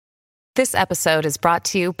This episode is brought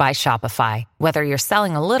to you by Shopify. Whether you're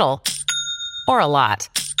selling a little or a lot,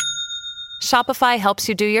 Shopify helps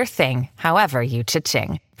you do your thing, however you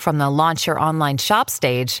cha-ching. From the launch your online shop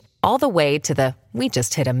stage, all the way to the we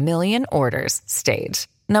just hit 1 million orders stage.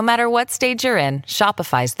 No matter what stage you're in,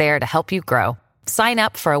 Shopify's there to help you grow. Sign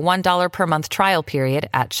up for a $1 per month trial period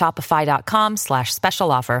at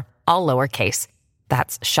shopify.com/special offer, all lowercase.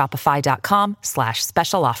 That's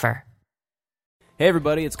shopify.com/special offer. Hey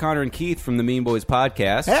everybody, it's Connor and Keith from the Mean Boys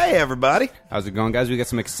Podcast. Hey everybody. How's it going, guys? We got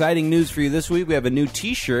some exciting news for you this week. We have a new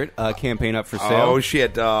t-shirt campaign up for sale. Oh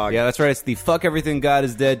shit, dog. Yeah, that's right. It's the Fuck Everything God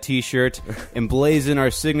Is Dead t-shirt, emblazon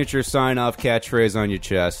our signature sign-off catchphrase on your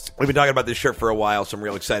chest. We've been talking about this shirt for a while, so I'm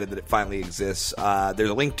real excited that it finally exists.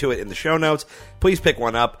 There's a link to it in the show notes. Please pick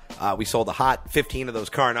one up. We sold a hot 15 of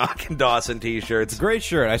those Karnock and Dawson t-shirts. Great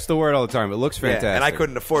shirt. I still wear it all the time. It looks fantastic. Yeah, and I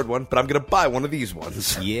couldn't afford one, but I'm going to buy one of these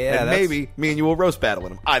ones. Yeah, and maybe me and you will roast battle in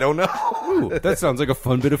them. I don't know. Ooh, that sounds like a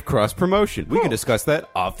fun bit of cross-promotion. We can discuss that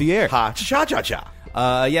off the air. Ha, cha-cha-cha.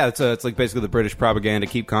 Yeah, it's like basically the British propaganda,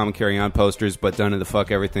 keep calm and carry on posters, but done in the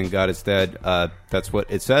Fuck Everything God Is Dead. That's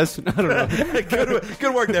what it says. I don't know.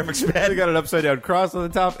 Good work there, McSpad. We got an upside-down cross on the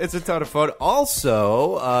top. It's a ton of fun.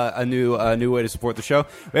 Also, a new way to support the show.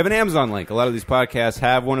 We have an Amazon link. A lot of these podcasts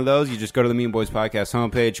have one of those. You just go to the Mean Boys Podcast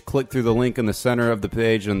homepage, click through the link in the center of the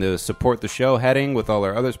page on the Support the Show heading with all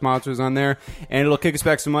our other sponsors on there, and it'll kick us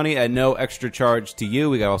back some money at no extra charge to you.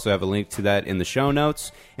 We also have a link to that in the show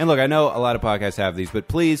notes. And look, I know a lot of podcasts have these, but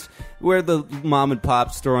please, we're the mom and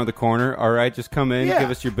pop store on the corner, all right? Just come in, give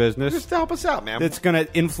us your business. Just help us out, man. It's going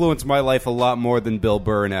to influence my life a lot more than Bill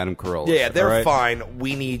Burr and Adam Carolla. Yeah, they're fine.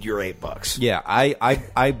 We need your $8. Yeah, I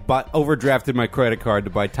overdrafted my credit card to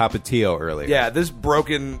buy Tapatio earlier. Yeah, this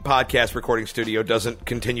broken podcast recording studio doesn't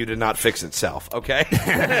continue to not fix itself, okay?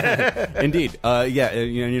 Indeed. Yeah,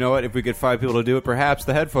 you know what? If we get 5 people to do it, perhaps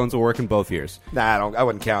the headphones will work in both ears. Nah, I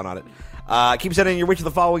wouldn't count on it. Keep sending your which of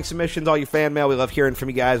the following submissions, all your fan mail. We love hearing from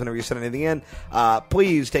you guys whenever you send anything in.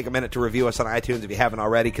 Please take a minute to review us on iTunes if you haven't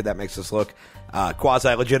already, because that makes us look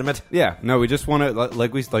quasi-legitimate. Yeah, no, we just want to,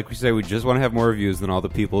 like we say, we just want to have more reviews than all the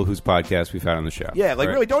people whose podcasts we've had on the show. Yeah,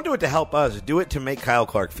 really, don't do it to help us. Do it to make Kyle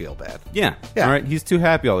Clark feel bad. Yeah. All right, he's too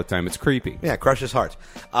happy all the time. It's creepy. Yeah, crush his heart.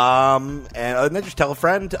 And other than that, just tell a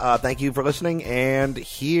friend. Thank you for listening. And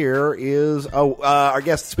here is, our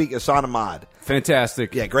guest this week is Hassan Ahmad.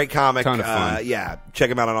 Fantastic. Yeah, great comic. Ton of fun. Yeah,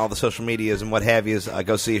 check him out on all the social medias and what have you.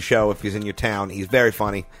 Go see a show if he's in your town. He's very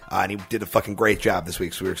funny, and he did a fucking great job this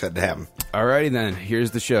week, so we were excited to have him. Alrighty then,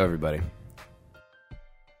 here's the show, everybody.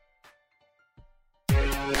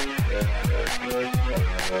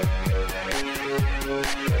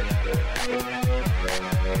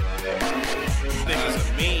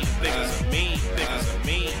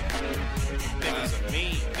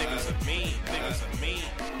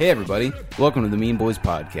 Hey everybody, welcome to the Mean Boys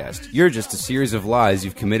Podcast. You're just a series of lies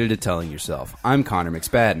you've committed to telling yourself. I'm Connor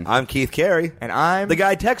McSpadden. I'm Keith Carey. And I'm... the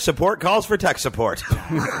guy tech support calls for tech support.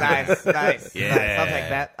 Nice. Yeah.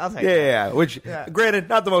 Nice. I'll take that. Yeah, which, granted,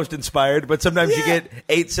 not the most inspired, but sometimes you get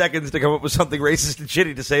 8 seconds to come up with something racist and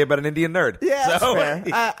shitty to say about an Indian nerd. Yeah, that's so, fair.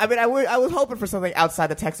 I was hoping for something outside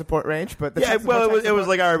the tech support range, but... it was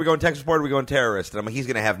like, all right, we're going tech support, or we're going terrorist. And I'm like, he's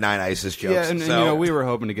going to have 9 ISIS jokes. Yeah, and we were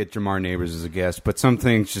hoping to get Jamar Neighbors as a guest, but some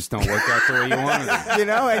things just don't work out the way you wanted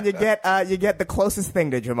them. And you get the closest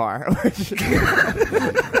thing to Jamar.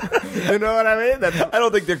 You know what I mean? I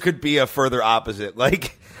don't think there could be a further opposite.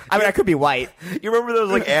 Like, I could be white. You remember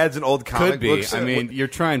those like ads in old comic books? I mean, you're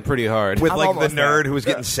trying pretty hard. With like the nerd there. who was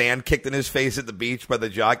getting sand kicked in his face at the beach by the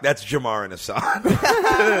jock. That's Jamar and Hassan.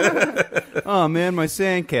 Oh man, my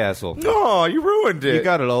sandcastle. No, you ruined it. You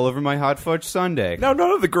got it all over my hot fudge sundae. Now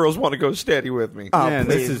none of the girls want to go steady with me. Oh, man,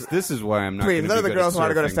 please. this is why I'm not. Please, none of the girls want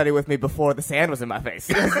to go to surfing. study with me before the sand was in my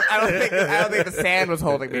face. I don't think the sand was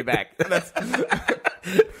holding me back.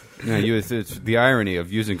 Yeah, it's the irony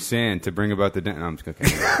of using sand to bring about the. No, I'm just okay.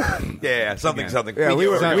 Yeah, something. Yeah, we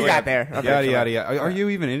got there. Okay, Yada yada. Are you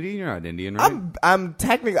even Indian? You're not Indian, right? I'm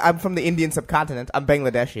from the Indian subcontinent. I'm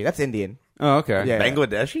Bangladeshi. That's Indian. Oh, okay. Yeah.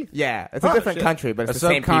 Bangladeshi? Yeah, it's a different country, but it's a the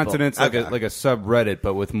same people. subcontinent's like a subreddit,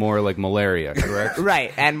 but with more like malaria, correct?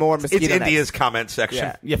 Right, and more mosquito It's nets. India's comment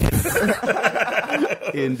section. Yeah.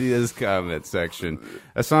 India's comment section.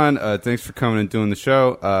 Hassan, thanks for coming and doing the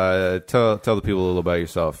show. Tell the people a little about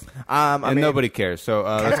yourself. And nobody cares. So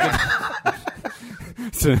let's get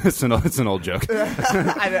It's an old joke.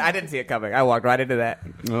 I didn't see it coming. I walked right into that.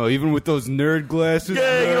 Oh, even with those nerd glasses.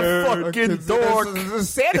 Yeah, you fucking dork. There's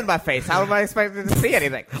sand in my face. How am I expected to see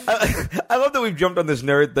anything? I love that we've jumped on this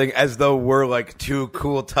nerd thing as though we're like two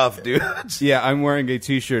cool, tough dudes. Yeah, I'm wearing a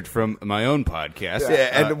T-shirt from my own podcast.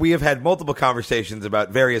 Yeah, and we have had multiple conversations about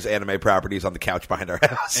various anime properties on the couch behind our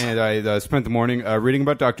house. And I spent the morning reading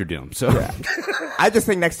about Dr. Doom. So I just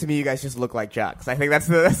think next to me, you guys just look like jocks. I think that's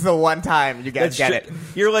the one time you guys get it.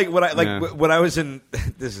 You're like when Yeah. when I was in.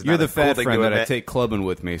 This is you're not the a cool fat thing friend to that I admit. take clubbing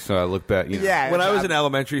with me. So I look back. You know. Yeah. When I was in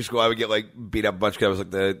elementary school, I would get like beat up a bunch because I was like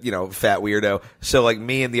the fat weirdo. So like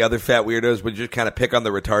me and the other fat weirdos would just kind of pick on the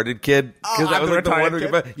retarded kid because I I'm was the like the one.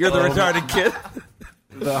 retarded kid? You're the retarded kid.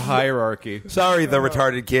 The hierarchy. Sorry, the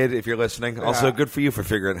retarded kid, if you're listening. Also, good for you for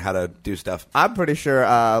figuring out how to do stuff. I'm pretty sure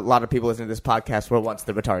a lot of people listening to this podcast were once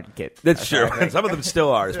the retarded kid. That's true. Some of them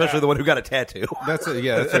still are, especially the one who got a tattoo. That's it.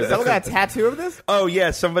 Yeah, that's right. Someone got a tattoo of this? Oh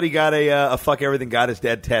yeah, somebody got a fuck everything got his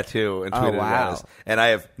dead tattoo and tweeted it wow. at us, and I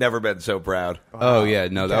have never been so proud. Oh yeah,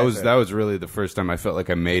 no, that Gotcha. was really the first time I felt like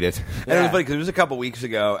I made it. And it was funny because it was a couple weeks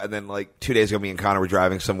ago, and then like 2 days ago, me and Connor were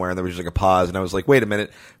driving somewhere, and there was just like a pause, and I was like, "Wait a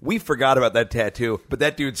minute, we forgot about that tattoo, but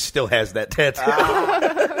that dude still has that tattoo.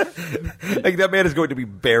 Like that man is going to be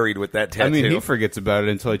buried with that tattoo." I mean, he forgets about it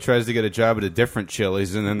until he tries to get a job at a different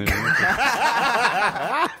Chili's, and then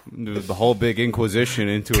there's the whole big inquisition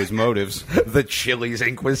into his motives. the Chili's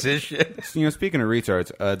Inquisition. You know, speaking of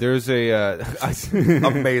retards, there's a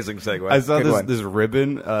Amazing segue. I saw Good one. this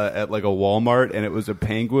ribbon at like a Walmart, and it was a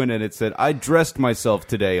penguin, and it said, "I dressed myself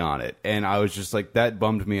today" on it, and I was just like, that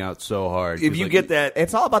bummed me out so hard. If you like, get that,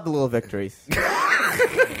 It's all about the little victories.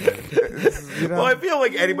 well, I feel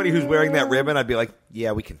like anybody who's wearing that ribbon, I'd be like,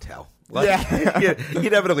 yeah, we can tell. Like, you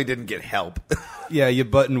definitely didn't get help. yeah, you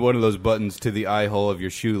button one of those buttons to the eye hole of your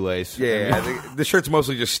shoelace. Yeah, the shirt's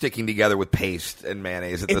mostly just sticking together with paste and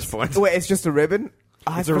mayonnaise at this point. Wait, it's just a ribbon?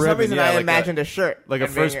 It's a For some ribbon, reason, yeah, I like imagined a shirt. like a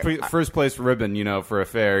and being first place ribbon, you know, for a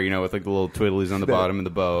fair, you know, with like the little twiddlies on the bottom and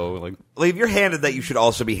the bow. Like, Like, if you're handed that, you should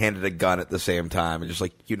also be handed a gun at the same time, and just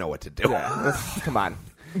like you know what to do. Come on.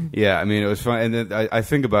 yeah, I mean, it was fun. And then I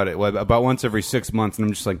think about it about once every 6 months, and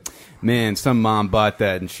I'm just like, man, some mom bought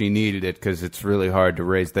that and she needed it because it's really hard to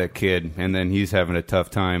raise that kid, and then he's having a tough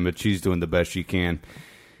time, but she's doing the best she can.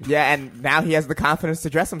 Yeah, and now he has the confidence to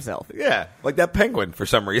dress himself. Yeah, like that penguin for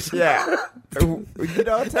some reason. Yeah. You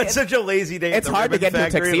know, That's such a lazy day. it's at the hard to ribbon get into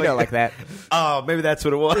a factory, tuxedo like that. Oh, maybe that's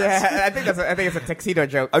what it was. Yeah, I think it's a tuxedo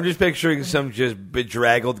joke. I'm just picturing some just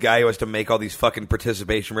bedraggled guy who has to make all these fucking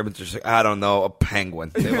participation ribbons. Just like, I don't know, a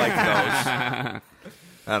penguin. They like those.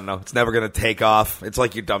 I don't know. It's never going to take off. It's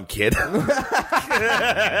like you dumb kid.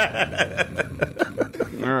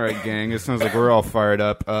 All right, gang, it sounds like we're all fired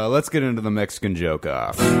up. Let's get into the Mexican joke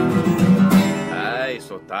off.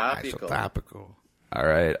 Topical. All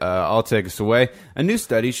right, I'll take us away. A new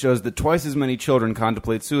study shows that twice as many children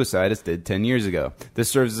contemplate suicide as did 10 years ago. This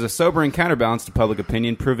serves as a sobering counterbalance to public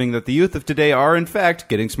opinion, proving that the youth of today are, in fact,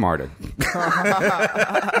 getting smarter.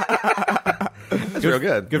 That's real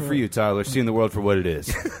good. Good for you, Tyler, seeing the world for what it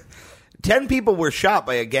is. 10 people were shot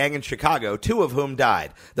by a gang in Chicago, 2 of whom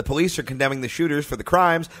died. The police are condemning the shooters for the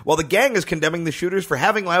crimes, while the gang is condemning the shooters for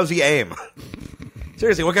having lousy aim.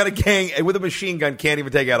 Seriously, what kind of gang with a machine gun can't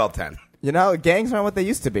even take out all 10? You know, gangs aren't what they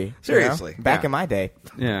used to be. Seriously. You know? Back Yeah. in my day.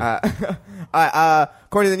 Yeah.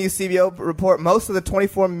 According to the new CBO report, most of the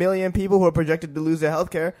 24 million people who are projected to lose their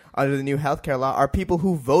health care under the new health care law are people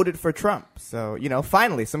who voted for Trump. So, you know,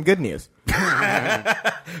 finally, some good news.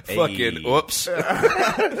 Fucking whoops. Do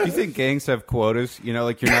you think gangs have quotas? You know,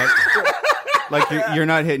 like you're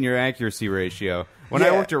not hitting your accuracy ratio. When I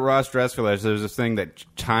Yeah. worked at Ross Dress Village, there was this thing that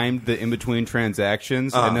timed the in-between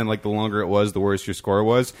transactions, and then like the longer it was, the worse your score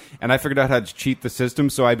was. And I figured out how to cheat the system,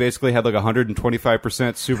 so I basically had like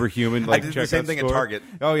 125% superhuman. Like I did the checkout same thing at score. Target.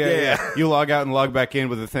 Oh yeah, Yeah. yeah. You log out and log back in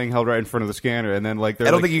with the thing held right in front of the scanner, and then like I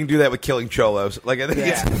don't think you can do that with killing cholos. Like, I think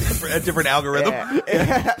Yeah. it's a different algorithm.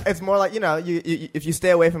 Yeah. It's more like, you know, you if you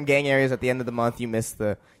stay away from gang areas at the end of the month, you miss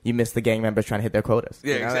the gang members trying to hit their quotas.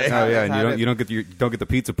 Yeah, You know, exactly. Oh yeah, that's and how you don't get the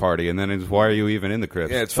pizza party, and then it's, why are you even in the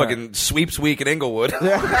crib? Yeah, it's fucking sweeps week in Inglewood.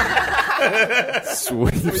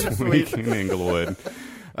 Sweet week in Inglewood.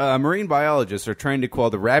 Marine biologists are trying to quell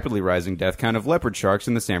the rapidly rising death count of leopard sharks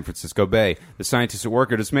in the San Francisco Bay. The scientists at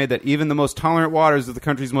work are dismayed that even the most tolerant waters of the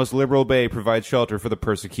country's most liberal bay provide shelter for the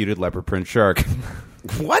persecuted leopard print shark.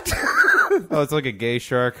 What? Oh, it's like a gay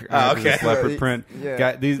shark. Oh, okay. This leopard print. Yeah.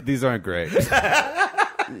 Guy, these aren't great.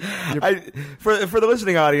 For the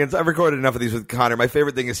listening audience, I've recorded enough of these with Connor. My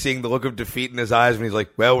favorite thing is seeing the look of defeat in his eyes when he's like,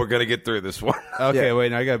 well, we're going to get through this one. Okay,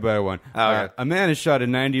 wait, now I got a better one. A man has shot a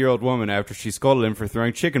 90-year-old woman after she scolded him for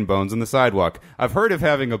throwing chicken bones on the sidewalk. I've heard of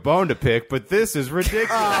having a bone to pick, but this is ridiculous.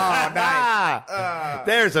 Oh, nice.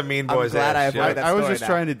 There's a Mean Boys glad I ass avoided joke. that I was story just now.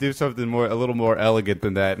 trying to do something a little more elegant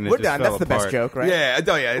than that, and We're it just done. fell That's the best apart. joke, right? Yeah, it's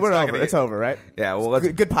We're not over. gonna It's over, right? Yeah, well, let's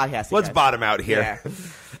Good podcast. Let's bottom out here. Yeah.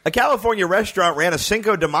 A California restaurant ran a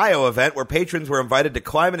Cinco de Mayo event where patrons were invited to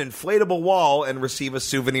climb an inflatable wall and receive a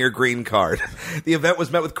souvenir green card. The event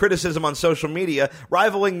was met with criticism on social media,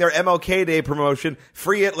 rivaling their MLK Day promotion,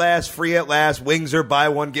 free at last, wings are buy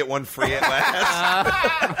one, get one free at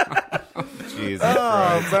last. Jesus Oh,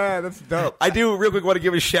 Christ. man, that's dope. I do real quick want to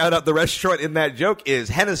give a shout out. The restaurant in that joke is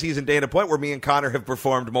Hennessy's in Dana Point, where me and Connor have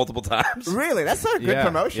performed multiple times. Really? That's a good Yeah,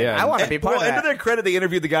 promotion. yeah. I want to be part Well, of and to that. their credit, they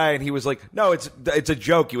interviewed the guy, and he was like, "No, it's a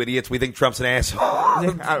joke, you idiots. We think Trump's an asshole."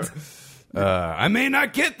 I may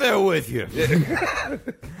not get there with you.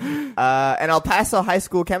 An El Paso high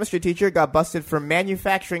school chemistry teacher got busted for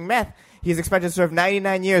manufacturing meth. He's expected to serve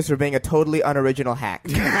 99 years for being a totally unoriginal hack.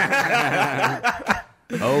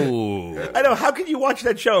 Oh. I know. How can you watch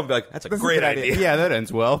that show and be like, "That's a That's a great good idea"? idea. Yeah, that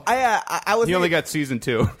ends well. I was He only got season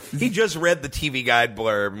 2. He just read the TV guide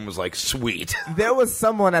blurb and was like, "Sweet." There was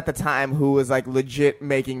someone at the time who was like legit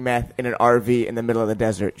making meth in an RV in the middle of the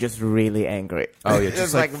desert, just really angry. Oh, yeah, just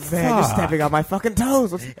just like, like, man, you're fuck." stepping on my fucking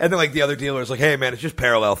toes. And then like the other dealer's like, "Hey man, it's just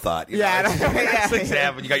parallel thought." You Yeah, know? I know. Yeah, Things yeah.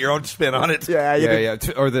 happen. You got your own spin on it. Yeah, you Yeah, did-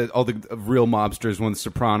 yeah. Or all the real mobsters when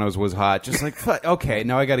Sopranos was hot. Just like, fuck, okay,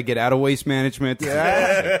 now I got to get out of waste management. Yeah.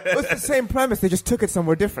 It's the same premise. They just took it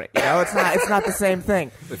somewhere different. You know, it's not the same thing.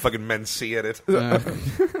 The fucking men see it.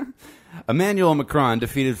 Emmanuel Macron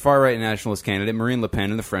defeated far-right nationalist candidate Marine Le Pen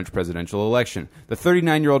in the French presidential election. The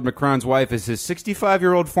 39-year-old Macron's wife is his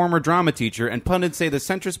 65-year-old former drama teacher, and pundits say the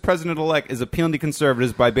centrist president-elect is appealing to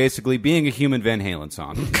conservatives by basically being a human Van Halen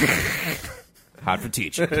song. Hot for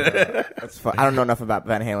teaching. That's fun. I don't know enough about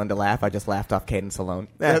Van Halen to laugh. I just laughed off Cadence alone.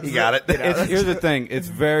 You got it. Here's the thing. It's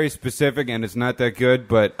very specific, and it's not that good,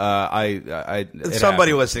 but Somebody it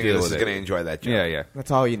happens. listening to Deal this with is it. going to enjoy that joke. Yeah, yeah. That's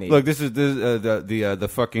all you need. Look, this is the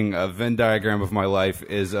fucking Venn diagram of my life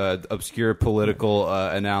is obscure political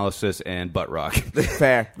analysis and butt rock.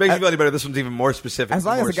 fair. Makes me feel any better. This one's even more specific. As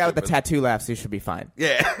long as more the guy with the stupid. tattoo laughs, he should be fine.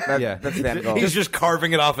 Yeah. Yeah. That's the end goal. He's just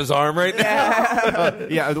carving it off his arm right now.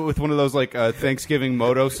 Yeah, with one of those like Thanksgiving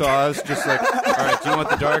moto saws, just like, all right, do you want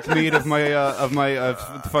the dark meat of my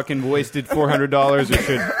fucking wasted $400,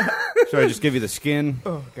 or should I just give you the skin?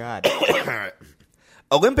 Oh God.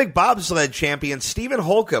 Olympic bobsled champion Stephen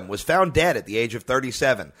Holcomb was found dead at the age of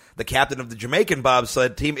 37. The captain of the Jamaican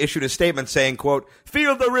bobsled team issued a statement saying, quote,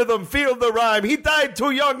 "Feel the rhythm, feel the rhyme. He died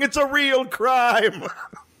too young. It's a real crime."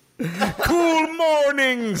 Cool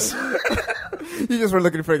mornings. You just were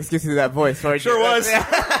looking for excuses to that voice, right? Sure was.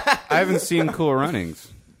 I haven't seen Cool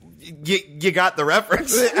Runnings. You got the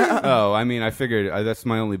reference. Oh, I mean, I figured that's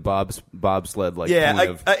my only bobsled like Yeah, point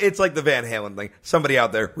of. it's like the Van Halen thing. Somebody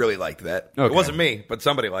out there really liked that. It Okay. wasn't me, but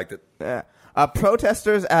somebody liked it.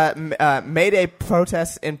 Protesters made a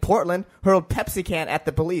protest in Portland, hurled Pepsi can at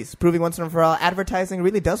the police, proving once and for all advertising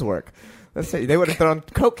really does work. Let's say they would have thrown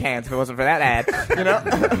Coke cans if it wasn't for that ad. You know?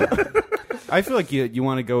 I feel like you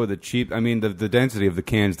want to go with a cheap. I mean, the density of the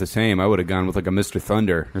can's the same. I would have gone with like a Mr.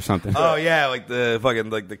 Thunder or something. Oh yeah, like the fucking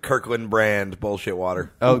like the Kirkland brand bullshit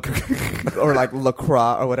water. Oh, Or like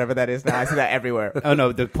LaCroix or whatever that is now. I see that everywhere. oh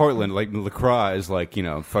no, the Portland like LaCroix is like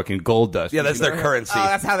fucking gold dust. Yeah, that's their currency. Oh,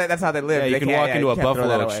 that's how they live. Yeah, you They can can't- walk yeah, into you a can't throw that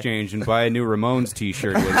Buffalo away. Exchange and buy a new Ramones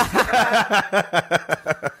T-shirt with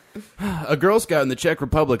it. A Girl Scout in the Czech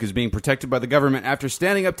Republic is being protected by the government after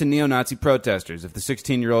standing up to neo-Nazi protesters. If the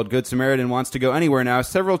 16-year-old Good Samaritan wants to go anywhere now,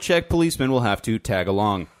 several Czech policemen will have to tag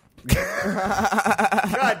along.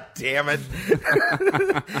 God damn it!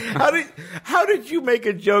 How did you make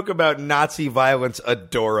a joke about Nazi violence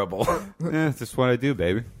adorable? That's just what I do,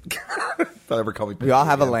 baby. Don't ever call me. We all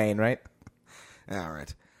have a lane, right? All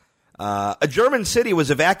right. A German city was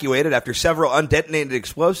evacuated after several undetonated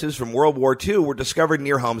explosives from World War II were discovered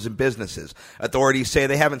near homes and businesses. Authorities say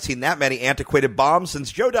they haven't seen that many antiquated bombs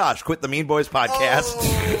since Joe Dosh quit the Mean Boys podcast.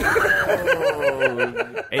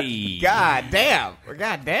 Hey, God damn.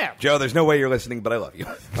 God damn. Joe, there's no way you're listening, but I love you.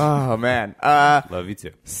 Oh, man. love you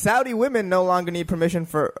too. Saudi women no longer need permission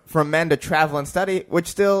from men to travel and study, which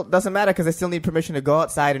still doesn't matter because they still need permission to go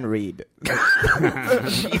outside and read.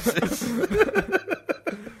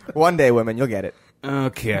 One day, women, you'll get it.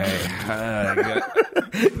 Okay.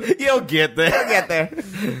 You'll get there. Get there.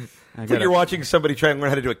 It's like you're watching somebody try and learn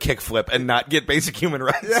how to do a kickflip and not get basic human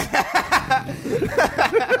rights.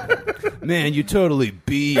 Man, you totally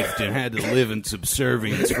beefed and had to live in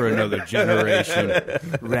subservience for another generation.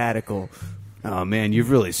 Radical. Oh, man,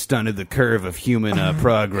 you've really stunted the curve of human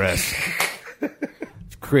progress.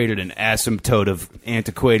 You've created an asymptote of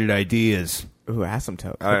antiquated ideas. Ooh,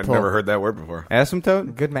 asymptote. I've never heard that word before.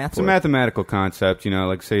 Asymptote? Good math It's a word. mathematical concept,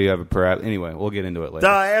 like say you have a parab. Anyway, we'll get into it later.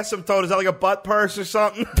 Asymptote, is that like a butt purse or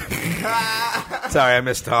something? Sorry, I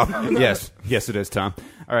missed Tom. Yes, it is, Tom.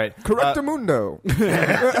 All right. Correctamundo.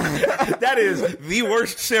 That is the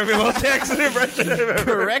worst Samuel L. Jackson impression I've ever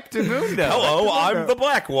heard. Correctamundo. Hello, I'm the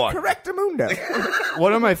black one. Correctamundo.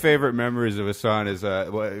 One of my favorite memories of Hassan is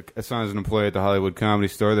Hassan is an employee at the Hollywood Comedy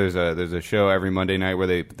Store. There's a show every Monday night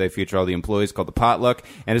where they feature all the employees called the Potluck.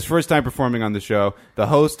 And his first time performing on the show, the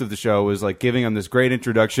host of the show was like giving him this great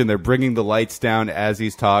introduction. They're bringing the lights down as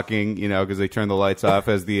he's talking, because they turn the lights off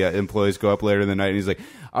as the employees go up later in the night. And he's like,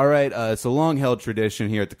 all right, it's a long-held tradition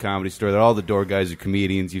here at the Comedy Store that all the door guys are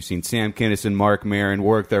comedians. You've seen Sam Kinison, Mark Maron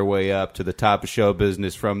work their way up to the top of show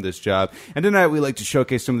business from this job. And tonight we like to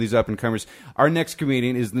showcase some of these up-and-comers. Our next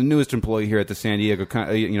comedian is the newest employee here at the San Diego,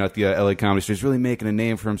 at the LA Comedy Store. He's really making a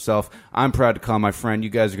name for himself. I'm proud to call him my friend. You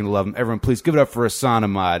guys are going to love him. Everyone, please give it up for Hassan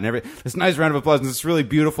Ahmad. And this nice round of applause and this really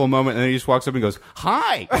beautiful moment. And then he just walks up and goes,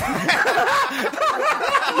 "Hi."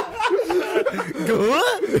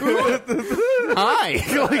 Hi.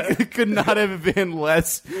 It could not have been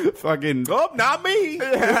less fucking... Oh, not me.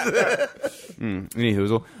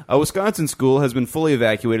 Anyhoozle. A Wisconsin school has been fully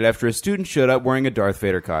evacuated after a student showed up wearing a Darth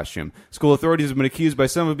Vader costume. School authorities have been accused by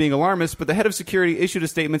some of being alarmist, but the head of security issued a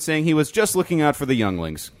statement saying he was just looking out for the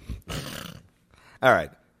younglings. All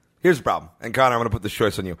right. Here's the problem. And Connor, I'm going to put this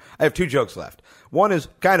choice on you. I have two jokes left. One is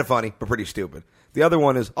kind of funny, but pretty stupid. The other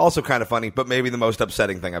one is also kind of funny, but maybe the most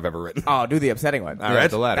upsetting thing I've ever written. Oh, do the upsetting one. All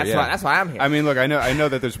right. The latter, That's why I'm here. I mean, look, I know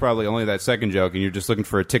that there's probably only that second joke, and you're just looking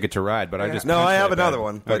for a ticket to ride, but I just... No, I have punched that another bad.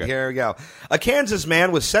 one, but Okay. here we go. A Kansas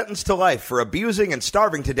man was sentenced to life for abusing and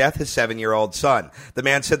starving to death his 7-year-old son. The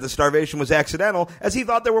man said the starvation was accidental, as he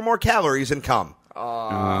thought there were more calories in cum. You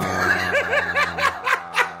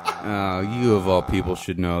of all people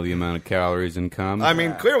should know the amount of calories in cum. I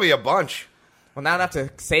mean, clearly a bunch. Well, now I have to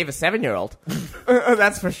save a 7-year-old.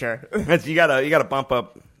 That's for sure. You gotta bump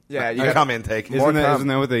up Yeah, cum intake. Isn't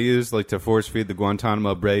that what they use, to force feed the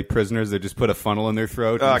Guantanamo Bay prisoners? They just put a funnel in their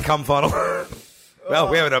throat. Cum funnel. Well,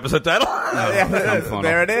 we have an episode title. Cum funnel.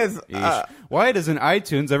 there it is. Yeesh. Why doesn't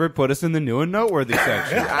iTunes ever put us in the new and noteworthy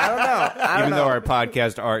section? I don't know. Even though our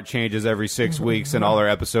podcast art changes every 6 weeks and all our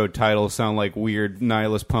episode titles sound like weird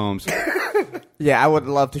nihilist poems. Yeah, I would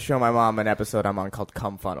love to show my mom an episode I'm on called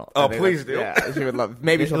Cum Funnel. Oh, I think please that's- do. Yeah, she would love.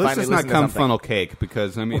 Maybe she'll At least finally it's listen not to cum something. funnel cake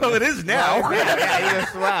because, I mean... Well, it is now.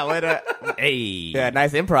 Wow, way to, Hey. yeah,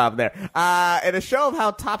 nice improv there. In a show of how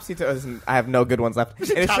topsy-turvy, I have no good ones left.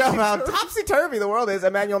 In a show of how topsy-turvy the world is,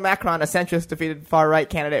 Emmanuel Macron, a centrist, defeated far-right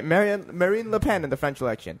candidate Marine Le Pen in the French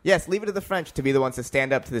election. Yes, leave it to the French to be the ones to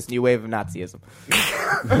stand up to this new wave of Nazism.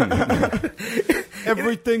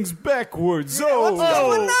 Everything's backwards. What's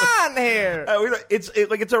going on here?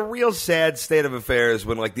 It's a real sad state of affairs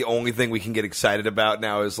when the only thing we can get excited about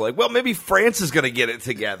now is maybe France is going to get it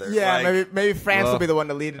together. Yeah, maybe France will be the one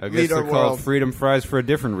to lead I guess our they're world. called freedom fries for a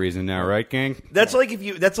different reason now, right, gang? That's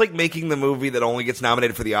like making the movie that only gets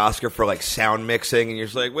nominated for the Oscar for sound mixing, and you're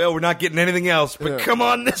just like, well, we're not getting anything else, but come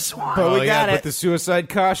on this one. But we got But it. the Suicide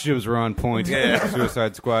costumes were on point. Yeah.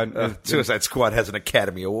 Suicide Squad. Suicide Squad has an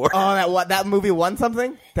Academy Award. Oh, that movie won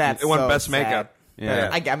something? That's It won so Best sad. Makeup. Yeah.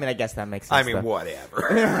 I guess that makes sense. I mean, though.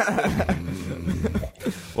 whatever.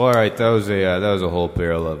 Well, all right, that was a whole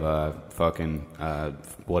barrel of fucking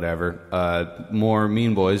whatever. More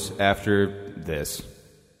Mean Boys after this.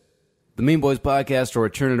 The Mean Boys podcast will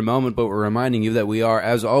return in a moment, but we're reminding you that we are,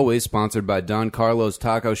 as always, sponsored by Don Carlos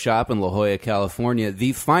Taco Shop in La Jolla, California,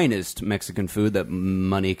 the finest Mexican food that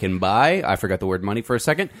money can buy. I forgot the word money for a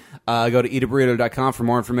second. Go to eataburrito.com for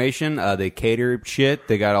more information. They cater shit.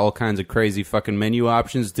 They got all kinds of crazy fucking menu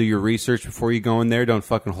options. Do your research before you go in there. Don't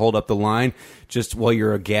fucking hold up the line just while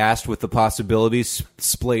you're aghast with the possibilities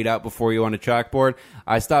splayed out before you on a chalkboard.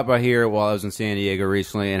 I stopped by here while I was in San Diego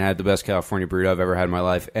recently and had the best California burrito I've ever had in my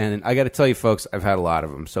life. And I got to tell you, folks, I've had a lot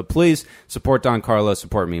of them. So please support Don Carlos,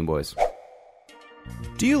 support Mean Boys.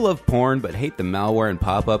 Do you love porn but hate the malware and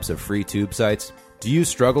pop-ups of free tube sites? Do you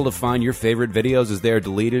struggle to find your favorite videos as they are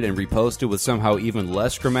deleted and reposted with somehow even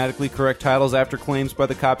less grammatically correct titles after claims by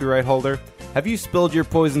the copyright holder? Have you spilled your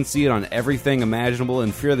poison seed on everything imaginable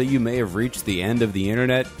in fear that you may have reached the end of the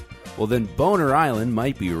internet? Well, then Boner Island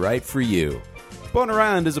might be right for you. Boner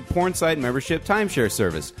Island is a porn site membership timeshare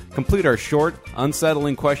service. Complete our short,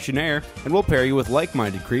 unsettling questionnaire, and we'll pair you with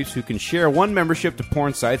like-minded creeps who can share one membership to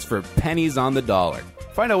porn sites for pennies on the dollar.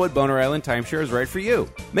 Find out what Boner Island timeshare is right for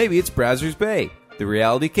you. Maybe it's Brazzers Bay, the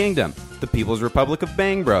Reality Kingdom, the People's Republic of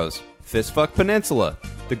Bang Bros, Fistfuck Peninsula,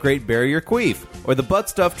 the Great Barrier Queef, or the Butt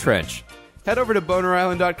Stuff Trench. Head over to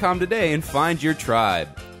bonerisland.com today and find your tribe.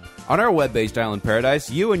 On our web-based island paradise,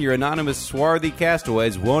 you and your anonymous swarthy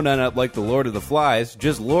castaways won't end up like the Lord of the Flies,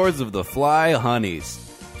 just Lords of the Fly Honeys.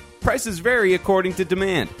 Prices vary according to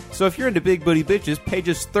demand, so if you're into big booty bitches, pay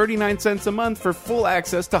just 39 cents a month for full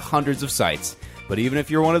access to hundreds of sites. But even if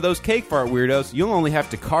you're one of those cake fart weirdos, you'll only have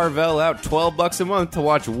to carvel out $12 a month to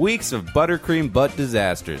watch weeks of buttercream butt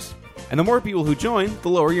disasters. And the more people who join, the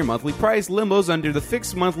lower your monthly price limos under the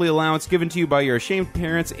fixed monthly allowance given to you by your ashamed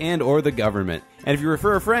parents and or the government. And if you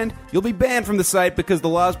refer a friend, you'll be banned from the site because the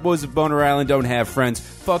Lost Boys of Boner Island don't have friends.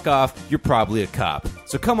 Fuck off, you're probably a cop.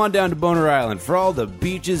 So come on down to Boner Island for all the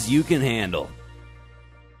beaches you can handle.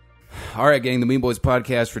 All right, gang, the Mean Boys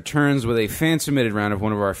podcast returns with a fan-submitted round of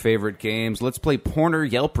one of our favorite games. Let's play Porner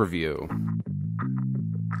Yelp Review.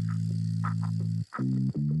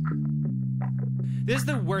 This is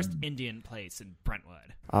the worst Indian place in Brentwood.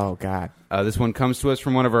 Oh, God. This one comes to us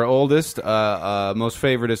from one of our oldest, most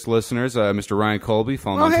favoritist listeners, Mr. Ryan Colby.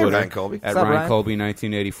 Follow him on Twitter Ryan Colby. at What's up, Ryan Ryan? Colby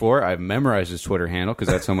 1984. I've memorized his Twitter handle because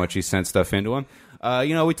that's how much he sent stuff into him.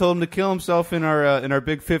 We told him to kill himself in our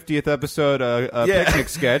big 50th episode picnic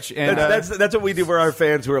sketch. And That's what we do for our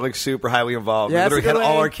fans who are like super highly involved. Yeah, We literally that's a had good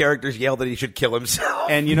all way. our characters yell that he should kill himself.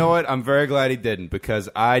 and you know what? I'm very glad he didn't because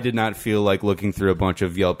I did not feel like looking through a bunch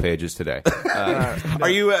of Yelp pages today. Are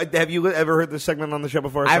you? Have you ever heard this segment on the show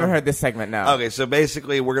before? I haven't heard this segment, no. Okay, so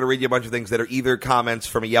basically, we're going to read you a bunch of things that are either comments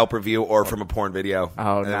from a Yelp review or from a porn video.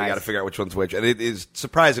 Oh, and then we nice. got to figure out which one's which, and it is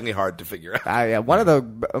surprisingly hard to figure out. Yeah, one of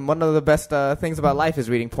the best things about life is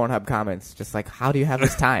reading Pornhub comments. Just like, how do you have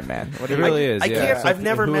this time, man? What do It you really is. I yeah. can't. So I've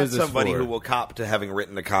never who met is this somebody for? who will cop to having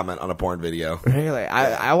written a comment on a porn video. Really?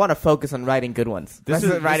 I want to focus on writing good ones. This This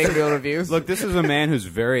is- is writing real reviews. Look, this is a man who's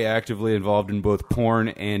very actively involved in both porn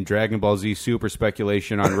and Dragon Ball Z Super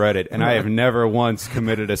speculation on Reddit, and I have never once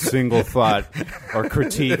committed a single thought or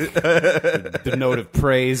critique, the note of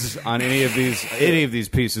praise on any of these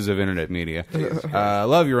pieces of internet media.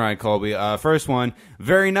 Love you, Ryan Colby. First one,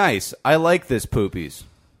 very nice. I like this poopies.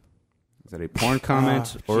 Is that a porn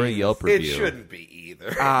comment or a Yelp It review? shouldn't be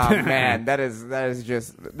either. Oh man, that is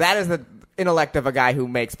the intellect of a guy who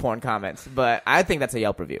makes porn comments. But I think that's a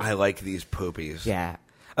Yelp review. I like these poopies. Yeah.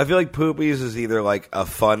 I feel like Poopies is either like a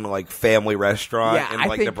fun like family restaurant Yeah, in I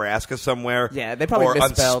like think- Nebraska somewhere. Yeah, they probably or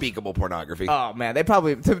misspelled- unspeakable pornography. Oh man, they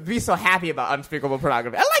probably to be so happy about unspeakable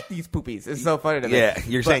pornography. I like these poopies. It's so funny to me. Yeah,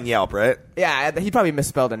 you're saying Yelp, right? Yeah, he probably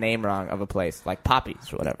misspelled a name wrong of a place like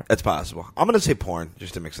Poppies or whatever. That's possible. I'm gonna say porn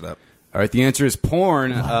just to mix it up. All right, the answer is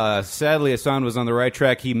porn. Sadly, Hassan was on the right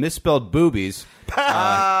track. He misspelled boobies. This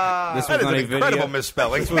That was is on an a incredible video.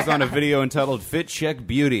 misspelling. This was on a video entitled "Fit Check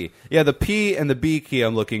Beauty." Yeah, the P and the B key.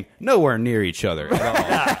 I'm looking nowhere near each other at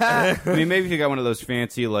all. I mean, maybe if you got one of those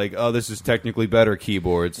fancy, like, oh, this is technically better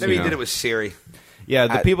keyboards. Maybe you he know. did it with Siri. Yeah,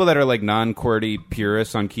 the people that are like non-QWERTY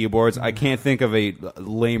purists on keyboards, I can't think of a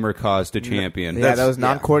lamer cause to champion. Yeah, those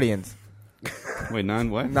non-Cordians. Wait,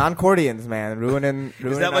 what? Non-Cordians, man, ruining.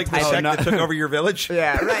 Is that like the our sect type- that took over your village?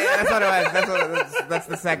 Yeah, right. That's what it was. That's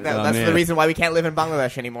the sect. Oh, That's man. the reason why we can't live in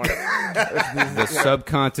Bangladesh anymore. The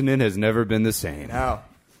subcontinent has never been the same. No.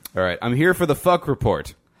 All right, I'm here for the fuck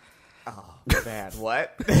report. Man,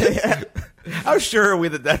 what? How sure are we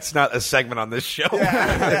that that's not a segment on this show?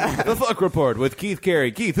 The fuck report with Keith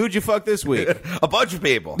Carey. Keith, who'd you fuck this week? A bunch of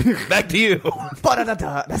people. Back to you.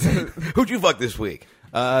 Who'd you fuck this week?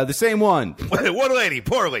 The same one. One lady,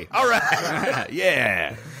 poorly. All right.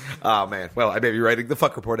 Yeah. Oh man. Well, I may be writing the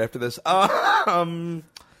fuck report after this. God.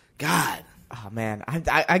 Oh man, I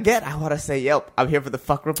want to say Yelp. I'm here for the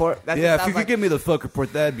fuck report. That Yeah, just if sounds you could like, give me the fuck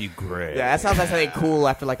report, that'd be great. yeah, that sounds like something cool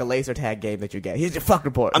after like a laser tag game that you get. Here's your fuck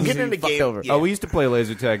report. I'm Here's getting who you into fucked game- over. yeah. Oh, we used to play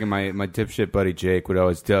laser tag, and my dipshit buddy Jake would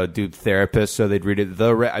always do therapist, so they'd read it.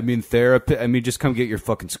 Therapist. I mean, just come get your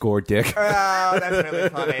fucking score, dick. Oh, that's really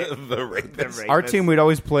funny. The rapist. Our team, we'd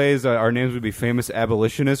always play as our names would be famous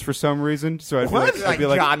abolitionists for some reason. So I'd be Like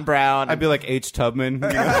like, John Brown. I'd be like H. Tubman, you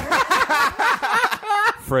know?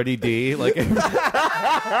 Freddie D. Like,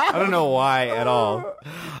 I don't know why at all.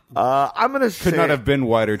 I'm gonna say. Could not have been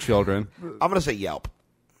whiter children. I'm gonna say Yelp.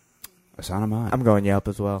 Hassan, am I? I'm going Yelp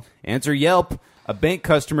as well. Answer Yelp. A bank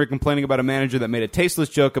customer complaining about a manager that made a tasteless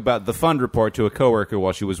joke about the fund report to a coworker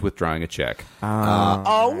while she was withdrawing a check.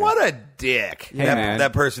 Oh, what a dick. Hey, man.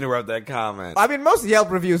 That person who wrote that comment. I mean, most Yelp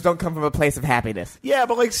reviews don't come from a place of happiness. Yeah,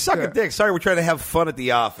 but like, suck a dick. Sorry, we're trying to have fun at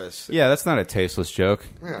the office. Yeah, that's not a tasteless joke.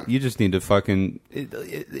 Yeah. You just need to fucking...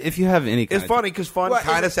 If you have any kind It's funny because fun Well,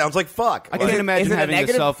 kind of sounds like fuck. I Like, can't imagine is it a having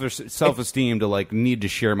the negative? self-esteem to like need to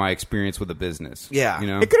share my experience with a business. Yeah. You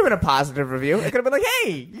know? It could have been a positive review. It could have been like,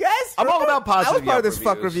 hey, you guys. I'm all about positive I was part of Yelp this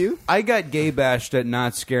fuck reviews. review. I got gay bashed at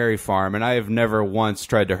Not Scary Farm, and I have never once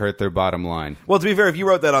tried to hurt their bottom line. well, to be fair, if you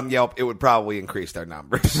wrote that on Yelp, it would probably increase their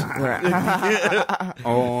numbers.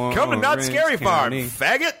 Oh, Come to Not Orange Scary Farm, County.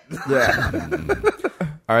 faggot. Yeah.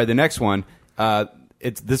 All right, the next one.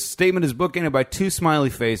 This statement is bookended by two smiley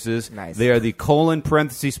faces. Nice. They are the colon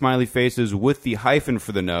parenthesis smiley faces with the hyphen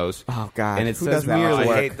for the nose. Oh, God. And it Who says does that? merely.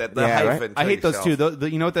 I hate that. The Yeah, right? hyphen. I hate those two.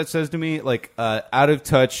 You know what that says to me? Like out of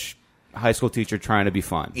touch high school teacher trying to be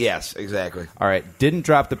fun. Yes, exactly. All right, didn't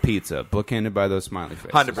drop the pizza. Bookended by those smiley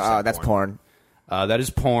faces. 100%. Oh, that's porn. That is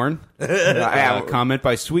porn. Yeah. Comment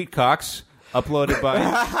by Sweetcocks. Uploaded by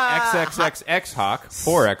XXXXHawk,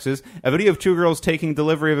 4 X's. A video of two girls taking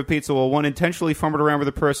delivery of a pizza while one intentionally fumbled around with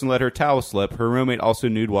her purse and let her towel slip. Her roommate also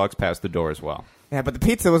nude walks past the door as well. Yeah, but the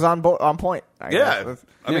pizza was on point. I Yeah. guess.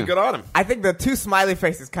 I mean, good on him. I think the two smiley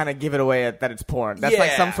faces kind of give it away that it's porn. That's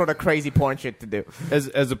like Yeah. some sort of crazy porn shit to do.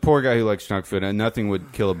 As a poor guy who likes junk food, nothing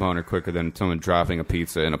would kill a boner quicker than someone dropping a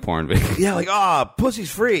pizza in a porn video. Yeah, like,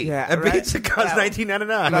 pussy's free. Yeah, and right? pizza costs Yeah. $19.99.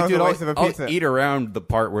 That Like, was dude, a waste of a pizza. I'll eat around the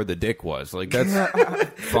part where the dick was. Like, that's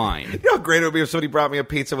fine. You know how great it would be if somebody brought me a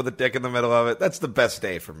pizza with a dick in the middle of it? That's the best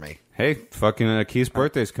day for me. Hey, fucking Keith's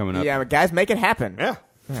birthday's coming up. Yeah, but guys, make it happen. Yeah.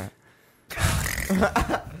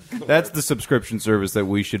 That's the subscription service that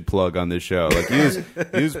we should plug on this show. Like, use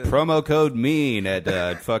promo code MEAN at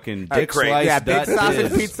fucking dickslice.biz. Yeah, big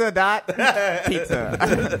sausage pizza dot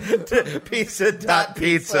pizza. Pizza.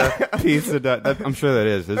 Pizza. I'm sure that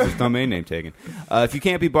is. This is domain name taken. If you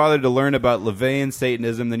can't be bothered to learn about LaVeyan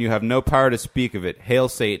Satanism, then you have no power to speak of it. Hail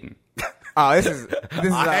Satan. Oh, this is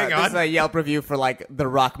Hang on. a Yelp review for like the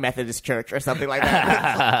Rock Methodist Church or something like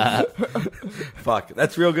that. Fuck,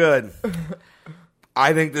 that's real good.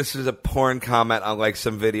 I think this is a porn comment on like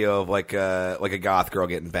some video of like a goth girl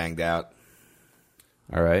getting banged out.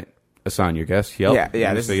 All right. Hassan, your guess? Yelp? Yeah.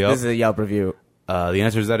 This This is a Yelp? is a Yelp review. The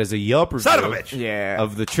answer is that is a Yelp review. Son of a bitch. Yeah.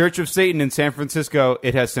 Of the Church of Satan in San Francisco.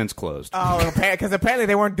 It has since closed. Oh, because apparently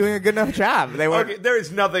they weren't doing a good enough job. They weren't. Okay, there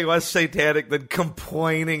is nothing less satanic than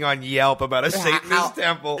complaining on Yelp about a Satanist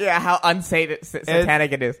temple. Yeah, how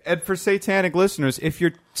satanic it is. And for satanic listeners, if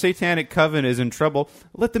your satanic coven is in trouble,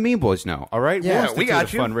 let the Mean Boys know. All right, Yeah, we'll we got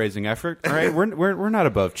institute a you. fundraising effort. All right, we're not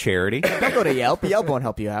above charity. Don't go to Yelp. Yelp won't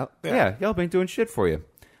help you out. Yeah, Yelp ain't doing shit for you.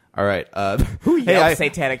 All right, Who hey, Yelp I-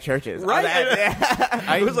 satanic churches? Right? Oh,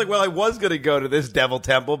 I was like, well, I was going to go to this devil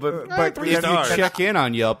temple, but But three if you stars. check in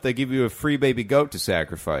on Yelp, they give you a free baby goat to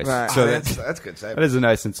sacrifice. Right. So that's good. that is a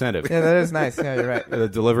nice incentive. Yeah, that is nice. Yeah, you're right.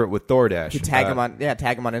 Deliver it with DoorDash. You tag them on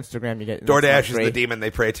Instagram. You get DoorDash is free. the demon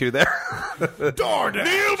they pray to there. DoorDash.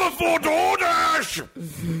 Kneel before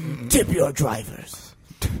DoorDash. Tip your drivers.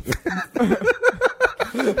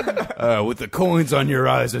 With the coins on your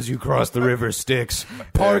eyes as you cross the river Styx.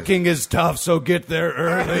 Parking is tough, so get there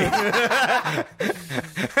early.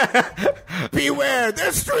 Beware,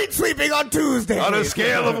 there's street sweeping on Tuesday. On a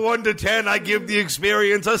scale of 1 to 10, I give the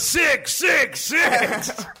experience a 6, 6,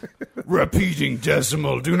 6. Repeating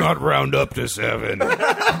decimal, do not round up to 7. All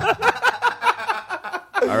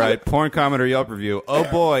right, porn comment or Yelp review. Oh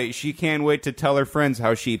boy, she can't wait to tell her friends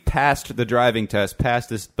how she passed the driving test.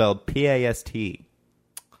 Passed is spelled P-A-S-T.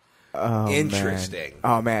 Interesting.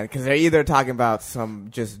 Oh man, because they're either talking about some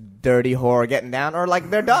just dirty whore getting down, or like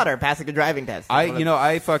their daughter passing a driving test.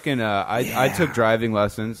 I took driving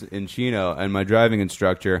lessons in Chino, and my driving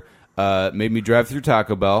instructor made me drive through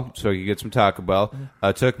Taco Bell so I could get some Taco Bell.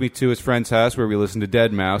 Took me to his friend's house where we listened to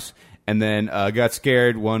Dead Mouse, and then got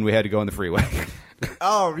scared when we had to go on the freeway.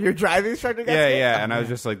 Oh, your driving instructor got scared? Yeah, and I was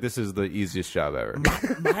just like, this is the easiest job ever.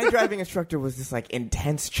 My driving instructor was this like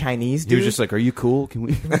intense Chinese He dude. was just like, are you cool? Can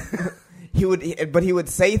we? He would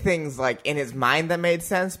say things like in his mind that made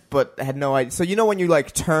sense, but had no idea. So you know when you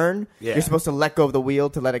like turn, Yeah. you're supposed to let go of the wheel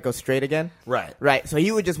to let it go straight again. Right. Right. So he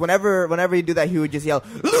would just whenever he'd do that, he would just yell,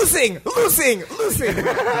 "Loosing, loosing, loosing."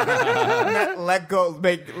 let go,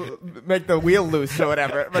 make the wheel loose or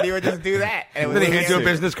whatever. But he would just do that. And it was Then he hands you a weird.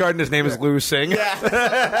 business card, and his name is Lou Singh.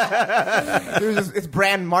 Yeah. It was just, it's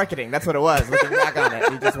brand marketing. That's what it was. Looking back on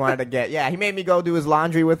it, he just wanted to get. Yeah, he made me go do his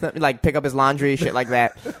laundry with him, like pick up his laundry, shit like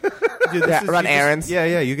that. Dude, Yeah, run errands.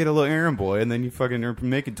 Yeah, you get a little errand boy, and then you fucking are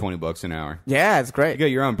making $20 an hour. Yeah, it's You great. got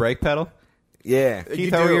your own brake pedal. Yeah.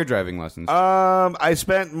 Keith, how were your driving lessons? I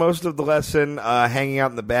spent most of the lesson hanging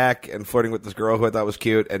out in the back and flirting with this girl who I thought was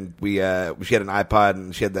cute, and she had an iPod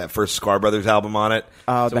and she had that first Scar Brothers album on it.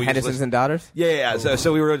 Oh, So the we just Hendersons and Daughters? Yeah.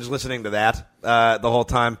 So we were just listening to that the whole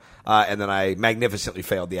time, and then I magnificently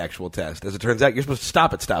failed the actual test. As it turns out, you're supposed to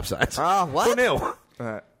stop at stop signs. Oh, what? Who knew?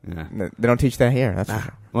 Yeah. They don't teach that here. That's for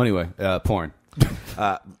sure. Well, anyway, porn.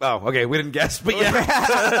 Okay, we didn't guess, but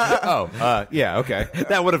yeah, Yeah, okay.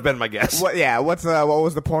 that would have been my guess. What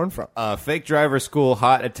was the porn from? Fake driver school,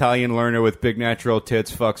 hot Italian learner with big natural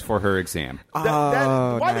tits fucks for her exam.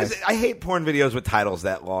 Why nice. does I hate porn videos with titles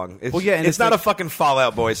that long? It's, Well, yeah, and it's it's not like- a fucking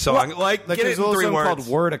Fallout Boy song. Like get it there's in also 3 one words. called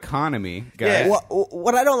Word Economy, guys. Yeah.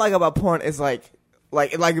 What I don't like about porn is like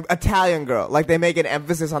Italian girl. Like they make an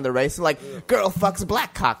emphasis on the race. So like girl fucks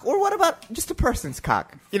black cock. Or what about just a person's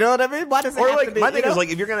cock? You know what I mean? Why does it Or have like to be? my you thing know? is like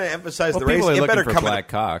if you're going to emphasize Well, the race, people are it looking better for come black in,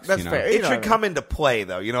 cocks. That's you know? fair. It You know should what I come into play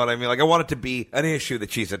though. You know what I mean? Like I want it to be an issue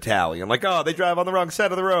that she's Italian. Like they drive on the wrong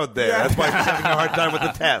side of the road there. Yeah. That's why she's having a hard time with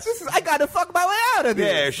the test. I gotta fuck my way out of this.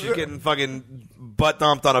 Yeah, she's getting fucking butt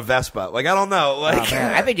dumped on a Vespa. Like I don't know. Like Oh,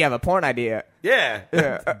 man, I think you have a porn idea. yeah.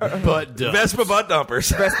 But Vespa butt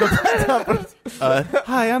dumpers.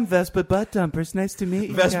 hi, I'm Vespa Butt Dumpers. Nice to meet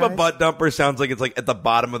you. Vespa butt dumper sounds like it's like at the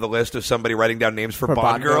bottom of the list of somebody writing down names for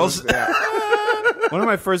Bond girls. Yeah. One of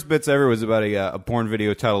my first bits ever was about a porn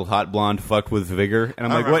video titled "Hot Blonde Fucked with Vigor," and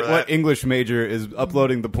I'm like, remember what that. English major is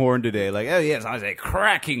uploading the porn today? Like, oh yes, I was a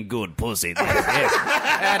cracking good pussy.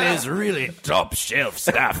 That is really top shelf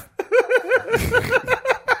stuff.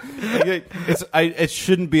 It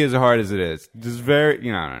shouldn't be as hard as it is. Just very,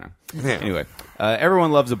 I don't know. Yeah. Anyway,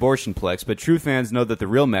 everyone loves Abortionplex, but true fans know that the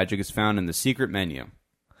real magic is found in the secret menu.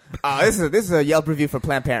 This is a Yelp review for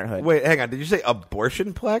Planned Parenthood. Wait, hang on. Did you say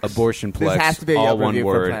abortionplex? Abortionplex, This has to be a all Yelp one review for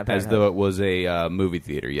word, Planned as Parenthood. though it was a movie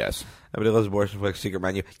theater. Yes. Everybody loves abortionplex secret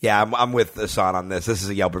menu. Yeah, I'm with Hassan on this. This is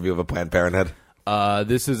a Yelp review of a Planned Parenthood.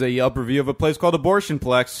 This is a Yelp review of a place called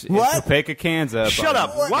Abortionplex What? in Topeka, Kansas. Shut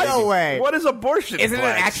up! What? No way. What is abortionplex? Is it an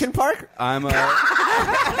action park? I'm Is it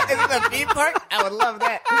a theme park? I would love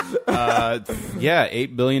that.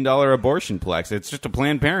 $8 billion Abortionplex. It's just a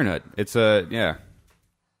Planned Parenthood. It's a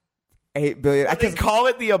 $8 billion. I They can call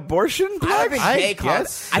it the abortionplex? I think I they call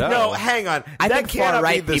guess it. so. No, hang on. I that think cannot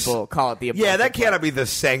far-right be the people call it the Yeah, that abortionplex. cannot be the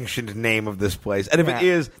sanctioned name of this place. And if it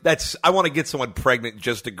Yeah. is, I want to get someone pregnant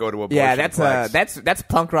just to go to abortionplex. Yeah, that's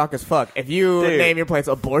punk rock as fuck. If you Dude. name your place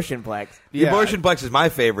Abortionplex, The abortionplex is my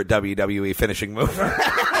favorite WWE finishing move.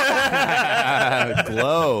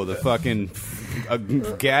 Glow, the fucking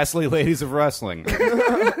ghastly ladies of wrestling.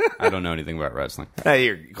 I don't know anything about wrestling. Hey,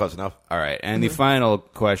 you're close enough. All right, and the final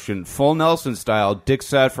question. Full Nelson style, Dick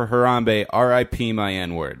Sad for Harambe, R.I.P. my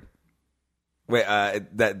N-word. Wait,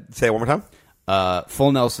 say it one more time.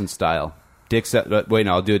 Full Nelson style. Dick Sad, wait,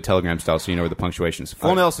 no, I'll do it Telegram style so you know where the punctuation is.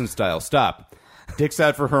 Full Nelson style, stop. Dick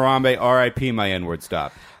Sad for Harambe, R.I.P. my N-word,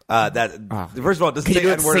 stop. First of all, it doesn't Can you say do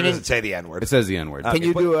it N-word or singing? does it say the N-word? It says the N-word. can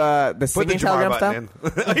you do the Put singing the Jamar telegram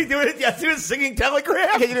button stuff? in. You do it? Yes, do a singing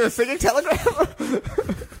telegram. Can you do a singing telegram?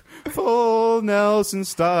 Full Nelson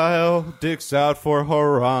style, Dick's out for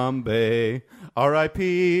Harambe.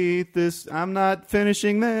 R.I.P. this, I'm not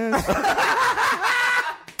finishing this.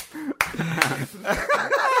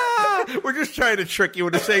 We're just trying to trick you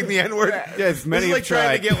into saying the N-word. Yes, many This is like have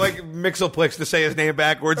trying to tried. get like Mixelplex to say his name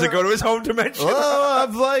backwards and go to his home dimension. Oh,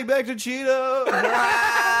 I'm flying back to Cheeto.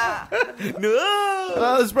 No.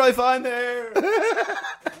 Oh, it's probably fine there.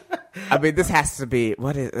 I mean, this has to be.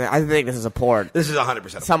 What is? I think this is a porn. This is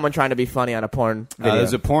 100%. Someone trying to be funny on a porn video.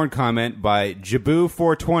 There's a porn comment by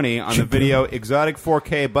Jaboo420 on the video Exotic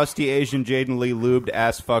 4K Busty Asian Jaden Lee lubed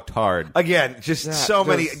ass fucked hard. Again, just so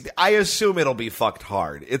many. just- I assume it'll be fucked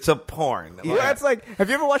hard. It's a porn. Yeah, it's like, have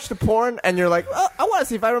you ever watched a porn and you're like, oh, I want to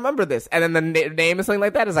see if I remember this, and then the name is something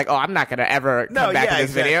like that. It's like, oh, I'm not gonna ever come back to this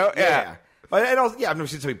exactly. video. Yeah. And also, I've never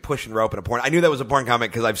seen somebody pushing rope in a porn. I knew that was a porn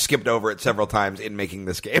comment because I've skipped over it several times in making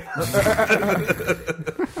this game.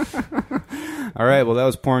 All right, well, that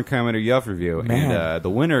was Porn Commenter Yelp Review. And the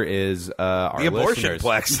winner is our The listeners.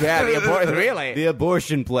 abortionplex. Yeah, the abortion. Really? The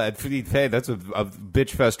abortion pled. Hey, that's a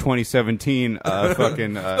Bitchfest 2017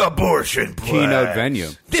 fucking Abortion keynote venue.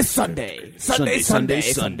 This Sunday.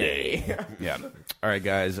 Yeah. All right,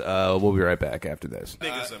 guys. We'll be right back after this.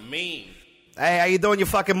 Niggas are mean. Hey, how you doing, you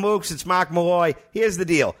fucking mooks? It's Mark Malloy. Here's the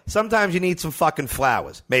deal. Sometimes you need some fucking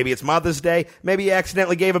flowers. Maybe it's Mother's Day. Maybe you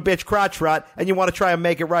accidentally gave a bitch crotch rot and you want to try and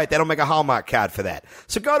make it right. They don't make a Hallmark card for that.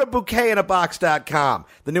 So go to bouquetinabox.com,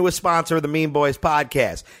 the newest sponsor of the Mean Boys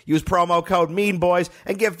podcast. Use promo code MEANBOYS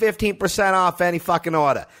and get 15% off any fucking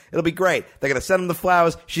order. It'll be great. They're going to send them the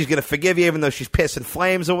flowers. She's going to forgive you even though she's pissing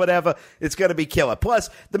flames or whatever. It's going to be killer. Plus,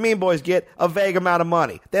 the Mean Boys get a vague amount of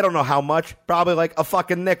money. They don't know how much. Probably like a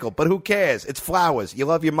fucking nickel. But who cares? It's flowers. You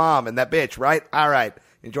love your mom and that bitch, right? All right.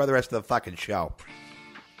 Enjoy the rest of the fucking show.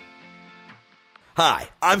 Hi,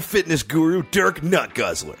 I'm fitness guru Dirk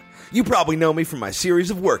Nutguzzler. You probably know me from my series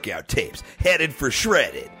of workout tapes, Headed for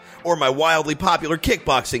Shredded, or my wildly popular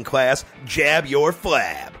kickboxing class, Jab Your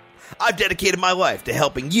Flab. I've dedicated my life to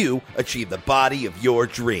helping you achieve the body of your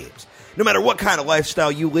dreams. No matter what kind of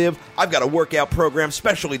lifestyle you live, I've got a workout program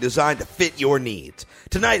specially designed to fit your needs.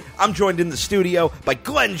 Tonight, I'm joined in the studio by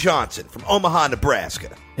Glenn Johnson from Omaha,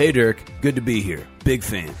 Nebraska. Hey, Dirk. Good to be here. Big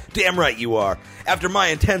fan. Damn right you are. After my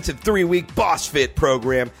intensive 3-week Boss Fit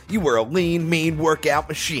program, you were a lean, mean workout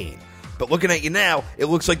machine. But looking at you now, it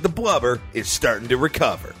looks like the blubber is starting to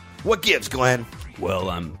recover. What gives, Glenn? Well,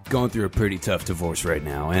 I'm going through a pretty tough divorce right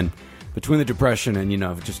now, and between the depression and,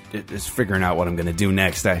 just figuring out what I'm going to do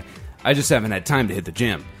next, I just haven't had time to hit the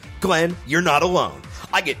gym. Glenn, you're not alone.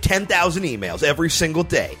 I get 10,000 emails every single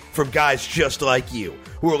day from guys just like you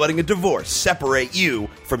who are letting a divorce separate you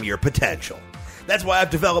from your potential. That's why I've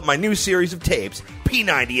developed my new series of tapes,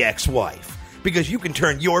 P90 Ex-Wife, because you can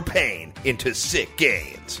turn your pain into sick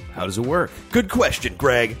gains. How does it work? Good question,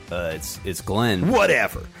 Greg. It's Glenn.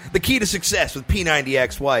 Whatever. The key to success with P90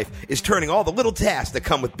 Ex-Wife is turning all the little tasks that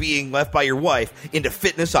come with being left by your wife into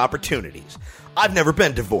fitness opportunities. I've never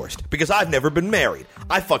been divorced because I've never been married.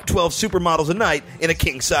 I fuck 12 supermodels a night in a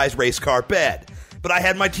king-size race car bed. But I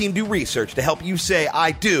had my team do research to help you say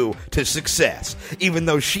I do to success, even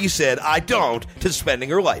though she said I don't to spending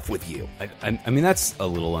her life with you. I mean, that's a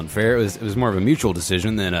little unfair. It was more of a mutual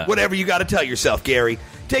decision than a... Whatever you got to tell yourself, Gary.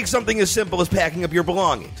 Take something as simple as packing up your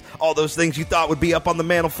belongings. All those things you thought would be up on the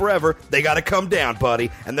mantle forever, they got to come down,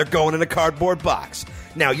 buddy, and they're going in a cardboard box.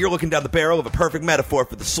 Now, you're looking down the barrel of a perfect metaphor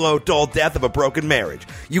for the slow, dull death of a broken marriage.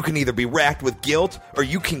 You can either be racked with guilt, or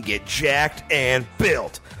you can get jacked and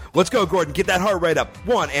built. Let's go, Gordon. Get that heart rate up.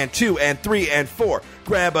 1 and 2 and 3 and 4.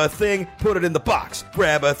 Grab a thing, put it in the box.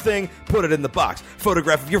 Grab a thing, put it in the box.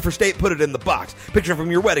 Photograph of your first date, put it in the box. Picture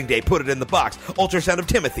from your wedding day, put it in the box. Ultrasound of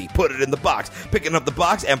Timothy, put it in the box. Picking up the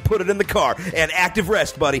box and put it in the car. And active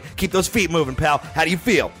rest, buddy. Keep those feet moving, pal. How do you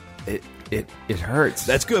feel? It hurts.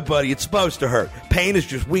 That's good, buddy. It's supposed to hurt. Pain is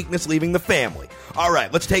just weakness leaving the family. All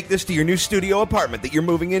right, let's take this to your new studio apartment that you're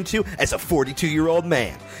moving into as a 42-year-old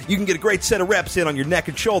man. You can get a great set of reps in on your neck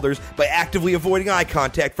and shoulders by actively avoiding eye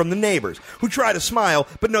contact from the neighbors, who try to smile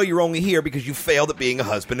but know you're only here because you failed at being a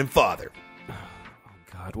husband and father. Oh,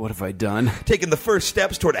 God, what have I done? Taking the first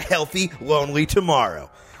steps toward a healthy, lonely tomorrow.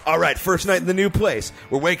 All right, first night in the new place.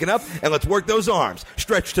 We're waking up, and let's work those arms.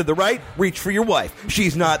 Stretch to the right, reach for your wife.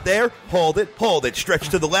 She's not there, hold it, hold it. Stretch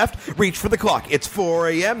to the left, reach for the clock. It's 4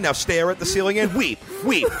 a.m., now stare at the ceiling and weep,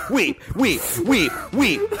 weep, weep, weep, weep,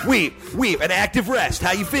 weep, weep, weep. An active rest.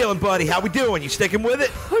 How you feeling, buddy? How we doing? You sticking with it?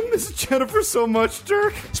 I miss Jennifer so much,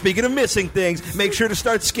 Dirk. Speaking of missing things, make sure to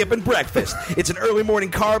start skipping breakfast. It's an early morning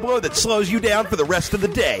carb load that slows you down for the rest of the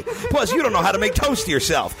day. Plus, you don't know how to make toast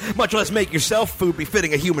yourself, much less make yourself food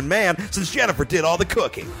befitting a human man, since Jennifer did all the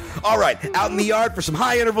cooking. All right, out in the yard for some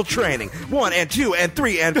high interval training. 1 and 2 and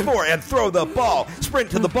 3 and 4 and throw the ball. Sprint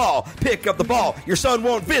to the ball. Pick up the ball. Your son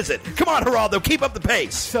won't visit. Come on, Geraldo, keep up the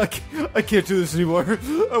pace. I can't do this anymore.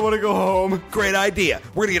 I want to go home. Great idea.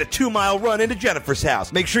 We're going to get a 2-mile run into Jennifer's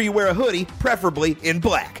house. Make sure you wear a hoodie, preferably in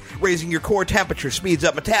black. Raising your core temperature speeds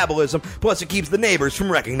up metabolism, plus it keeps the neighbors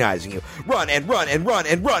from recognizing you. Run and run and run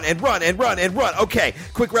and run and run and run and run. Okay,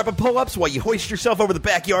 quick rep of pull-ups while you hoist yourself over the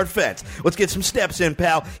backyard fence. Let's get some steps in,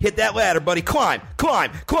 pal. Hit that ladder, buddy. Climb,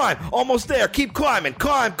 climb, climb. Almost there. Keep climbing.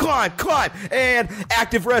 Climb, climb, climb. And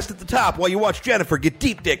active rest at the top while you watch Jennifer get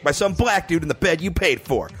deep-dicked by some black dude in the bed you paid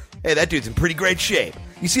for. Hey, that dude's in pretty great shape.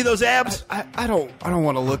 You see those abs? I don't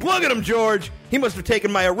want to look. Look at him, George. He must have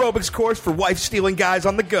taken my aerobics course for wife-stealing guys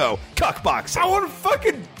on the go. Cuckboxing. I want to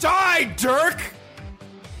fucking die, Dirk.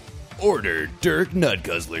 Order Dirk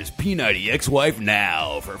Nutguzzler's P90 Ex-Wife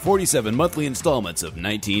now for 47 monthly installments of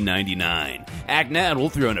 $19.99. Act now and we'll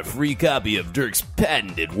throw in a free copy of Dirk's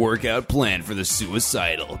patented workout plan for the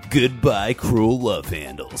suicidal. Goodbye, cruel love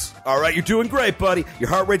handles. All right, you're doing great, buddy. Your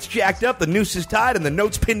heart rate's jacked up, the noose is tied, and the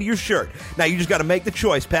note's pinned to your shirt. Now you just got to make the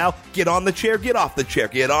choice, pal. Get on the chair, get off the chair.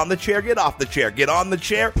 Get on the chair, get off the chair. Get on the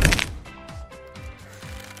chair.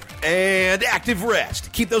 and active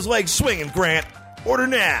rest. Keep those legs swinging, Grant. Order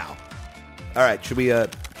now. All right, should we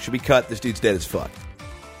cut? This dude's dead as fuck.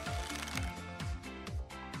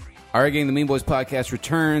 All right, gang, the Mean Boys podcast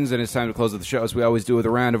returns, and it's time to close the show as we always do with a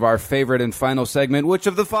round of our favorite and final segment, which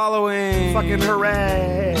of the following? Fucking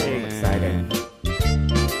hooray. Exciting.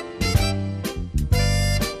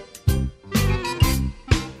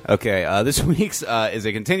 Okay, this week's is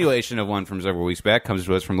a continuation of one from several weeks back. Comes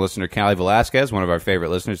to us from listener Callie Velasquez, one of our favorite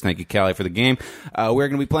listeners. Thank you, Callie, for the game. We're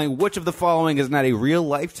going to be playing which of the following is not a real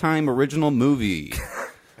Lifetime original movie.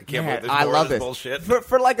 I can't believe there's I more love of this this bullshit.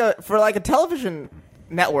 for like a television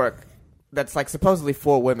network that's like supposedly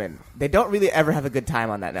for women. They don't really ever have a good time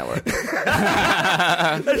on that network.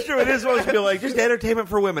 That's true. It is supposed to be like just entertainment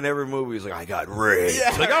for women. Every movie is like, I got raped.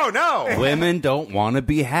 It's like, oh no. Women don't want to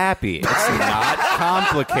be happy. It's not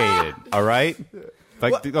complicated, all right?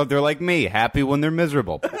 Like they're like me, happy when they're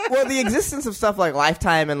miserable. Well, the existence of stuff like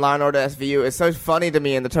Lifetime and Law and Order SVU is so funny to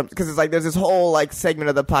me in the terms because it's like there's this whole like segment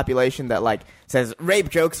of the population that like says rape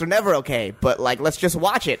jokes are never okay, but like let's just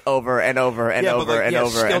watch it over and over and over and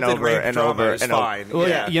over and over and over and fine. over. Well,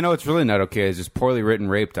 Yeah. you know, it's really not okay. It's just poorly written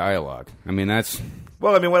rape dialogue. I mean, that's...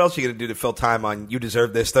 Well, I mean, what else are you going to do to fill time on You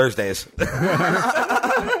Deserve This Thursdays?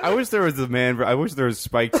 I wish there was I wish there was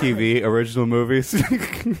Spike TV original movies.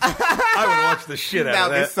 I would watch the shit out That of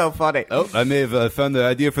would be that. so funny. Oh, I may have found the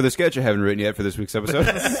idea for the sketch I haven't written yet for this week's episode.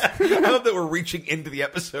 I love that we're reaching into the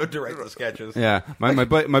episode to write the sketches. Yeah, my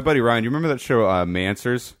buddy Ryan. You remember that show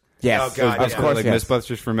Mansers? Yes, Oh, God, of yeah. course, like yes.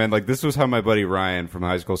 Mythbusters for Men. Like this was how my buddy Ryan from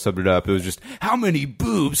high school subbed it up. It was just, how many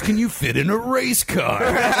boobs can you fit in a race car?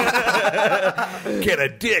 Can a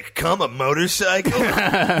dick come a motorcycle?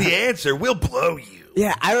 The answer will blow you.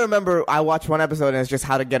 Yeah, I remember I watched one episode and it's just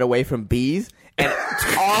how to get away from bees, and it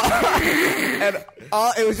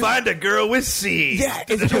was just, Find a girl with C. Yeah,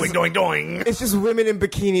 it's doing, just- doing, doing. it's just women in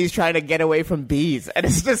bikinis trying to get away from bees, and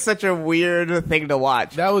it's just such a weird thing to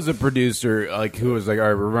watch. That was a producer like who was like, all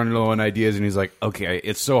right, we're running low on ideas, and he's like, okay,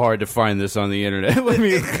 it's so hard to find this on the internet. let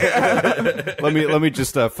me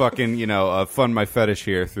just fucking fund my fetish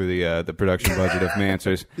here through the production budget of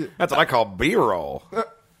Mansers. That's what I call B-roll.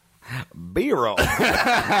 B-roll.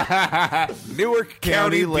 Newark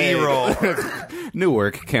County leg. B-roll.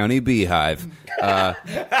 Newark County Beehive. All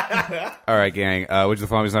right, gang. Which of the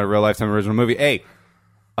following is not a real Lifetime original movie? A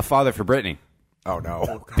Father for Brittany. Oh,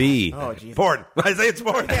 no. B. Oh, Jesus. Porn. I say it's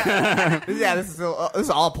porn. Yeah, this is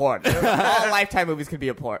all porn. All Lifetime movies could be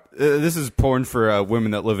a porn. This is porn for women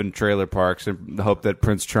that live in trailer parks and hope that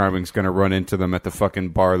Prince Charming's going to run into them at the fucking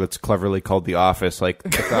bar that's cleverly called The Office, like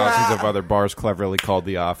thousands of other bars cleverly called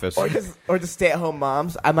The Office. Or just stay-at-home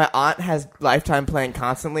moms. My aunt has Lifetime playing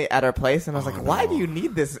constantly at her place, and I was like, why do you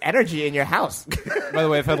need this energy in your house? By the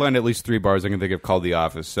way, I've headlined at least 3 bars I can think of called The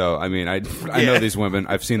Office, so I mean, I know these women.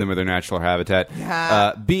 I've seen them in their natural habitat.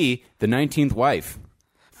 Yeah. B, The 19th Wife.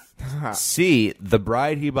 C, The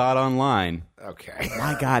Bride He Bought Online. Okay.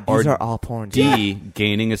 My God, Or these are all porn. D,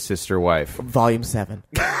 Gaining a Sister Wife. Volume 7.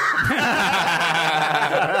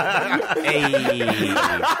 Hey,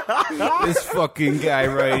 this fucking guy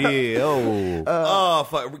right here. Oh,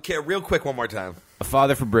 Fuck. Okay, real quick, one more time. A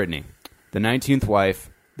Father for Brittany, The 19th Wife,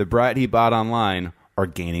 The Bride He Bought Online, or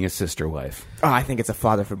Gaining a Sister Wife. Oh, I think it's A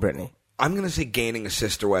Father for Brittany. I'm going to say Gaining a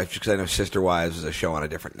Sister Wife just because I know Sister Wives is a show on a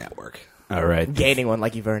different network. All right. Gaining one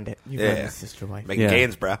like you've earned it. You've earned Yeah. a sister wife. Making Yeah.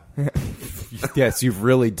 gains, bro. Yes, you've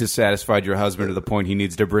really dissatisfied your husband to the point he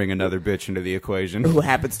needs to bring another bitch into the equation. Who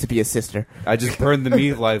happens to be a sister. I just burned the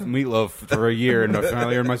meatloaf for a year and I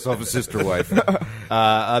finally earned myself a sister wife.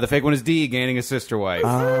 The fake one is D, Gaining a Sister Wife.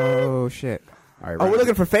 Oh, shit. All right, Oh, we're Ryan.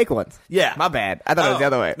 looking for fake ones. Yeah. My bad. I thought it was the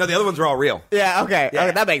other way. No, the other ones are all real. Yeah, okay. Yeah.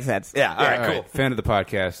 Okay, that makes sense. Yeah, all right, All cool. right, fan of the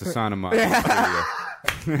podcast, the son of mine.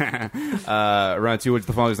 Round 2, which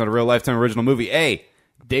the following is not a real Lifetime original movie. A,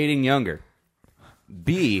 Dating Younger.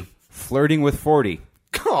 B, Flirting with 40.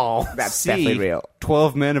 Oh, That's C, definitely real.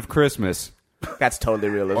 12 Men of Christmas. That's totally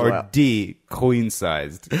real as Or well. D,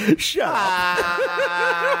 Queen-sized. shut up.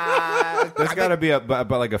 There's got to be about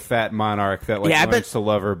like a fat monarch that Yeah, I learns bet to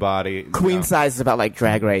love her body. Queen size is about like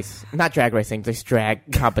drag race. Not drag racing, just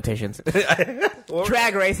drag competitions.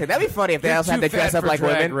 Drag racing. That'd be funny if they also had to dress up like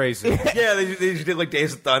women. Racing. Yeah, they just did like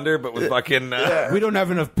Days of Thunder, but with fucking. We don't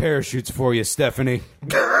have enough parachutes for you, Stephanie.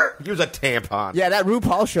 Use a tampon. Yeah, that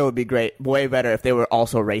RuPaul show would be great. Way better if they were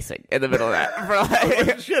also racing in the middle of that. For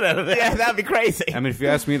like, Shit out of that. yeah, that'd be crazy. I mean, if you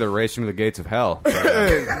ask me, they're racing to the gates of hell.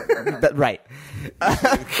 Right.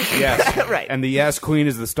 Yes. Right. And the Yes Queen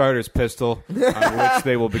is the starter's pistol on which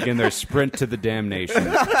they will begin their sprint to the damnation.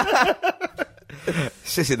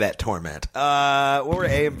 Sissy that torment. What were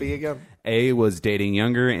A and B again? A was Dating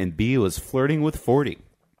Younger and B was Flirting with 40.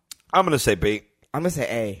 I'm going to say B. I'm gonna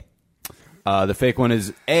say The fake one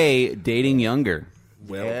is A, dating younger.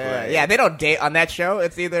 Well A. played. Yeah, they don't date on that show.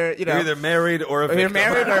 It's either You're either married or a you're victim.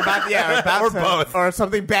 married or about Or to, both. or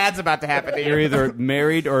something bad's about to happen to you. You're either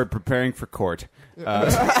married or preparing for court.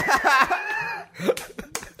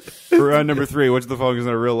 Round number 3. Which of the following is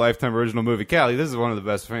not a real Lifetime original movie? Callie, this is one of the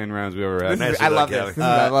best fan rounds we ever had. Nice. I love Kelly. this.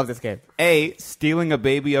 I love this game. A, stealing a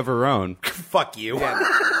baby of her own. Fuck you.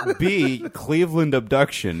 B, Cleveland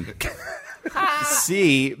abduction.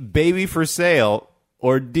 C, baby for sale.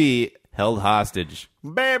 Or D, held hostage.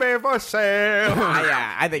 Baby for sale.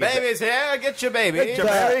 Yeah, I think. Baby's here, get your baby. Get your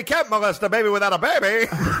baby. You can't molest a baby without a baby.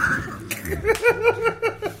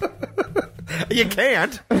 You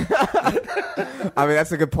can't. I mean,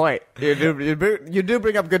 that's a good point. You do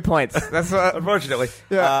bring up good points. That's what. Unfortunately.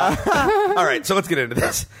 All right, so let's get into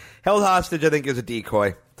this. Held hostage, I think, is a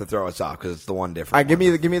decoy to throw us off because it's the one different. All right, give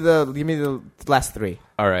me the last 3.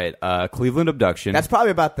 All right, Cleveland abduction. That's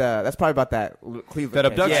probably about that Cleveland. that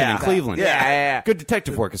abduction Yeah. in Cleveland. Yeah. Good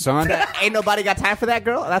detective work, Hassan. Ain't nobody got time for that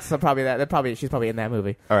girl. That's probably she's probably in that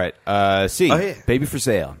movie. All right, C, Oh, yeah. baby for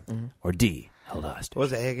sale. Or D, held hostage. What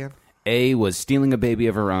was A again? A was stealing a baby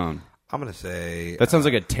of her own. I'm going to say... That sounds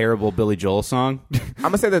like a terrible Billy Joel song. I'm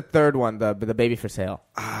gonna say the third one, the baby for sale.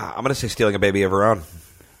 I'm going to say stealing a baby of her own.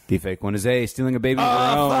 The fake one is A, stealing a baby of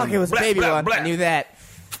her own. Fuck, it was Blah, baby blah, one. blah. I knew that.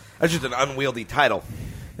 That's just an unwieldy title.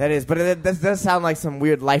 That is, but it does sound like some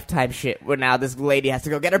weird Lifetime shit. Where now this lady has to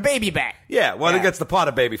go get her baby back. Yeah, well, Yeah. it gets the pot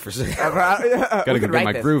of baby for sale. Gotta go get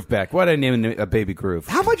my groove back. Why'd I name it a baby groove?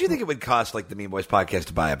 How much do you think it would cost, like, the Mean Boys podcast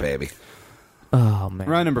to buy a baby? Oh man.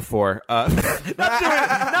 Round number 4. Not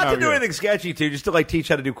to do anything sketchy, too, just to, like, teach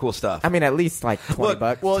how to do cool stuff. I mean, at least like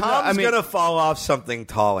 $20. Well, Tom's gonna fall off something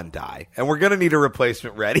tall and die, and we're gonna need a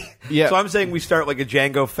replacement ready. Yeah. So I'm saying we start like a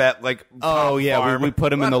Django Fett, like Oh, Tom yeah, farm. we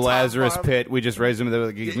put him in the Tom Lazarus farm. pit. We just raised him.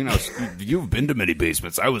 Like, you've been to many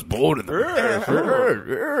basements. I was born in them.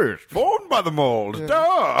 Yes, born by the mold.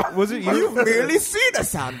 Duh. Was it you? You've merely seen a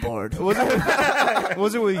soundboard.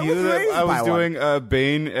 Was it with you that raised I was by doing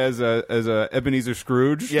Bane as a Ebenezer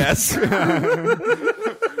Scrooge? Yes.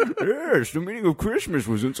 Yes, the meaning of Christmas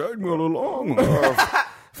was inside me all along.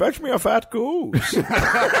 Fetch me a fat goose.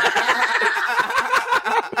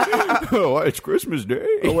 Oh, it's Christmas Day.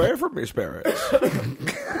 Away from me, spirits.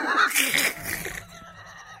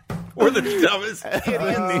 We're the dumbest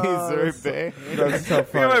idiots. That's so Me and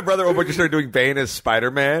funny. my brother Obo just started doing Bane as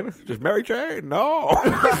Spider-Man. Just Mary Jane. No.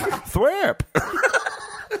 Thwip.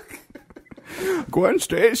 Gwen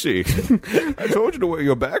Stacy. I told you to wear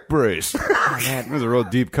your back brace. That was a real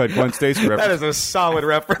deep cut Gwen Stacy reference. That is a solid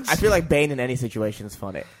reference. I feel like Bane in any situation is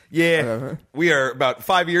funny. Yeah, we are about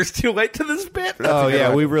 5 years too late to this bit. Oh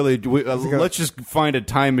yeah, we really. Let's just find a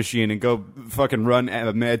time machine and go fucking run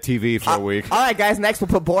Mad TV for a week. All right, guys. Next, we'll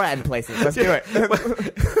put Borat in places. Let's do it.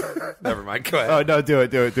 Never mind. Go ahead. Oh no, do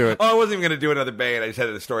it. Oh, I wasn't even going to do another Bane. I just had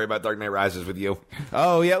a story about Dark Knight Rises with you.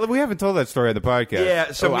 Oh yeah, we haven't told that story on the podcast.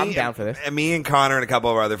 Yeah, so I'm down for this. And me and Connor and a couple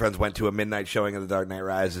of our other friends went to a midnight showing of The Dark Knight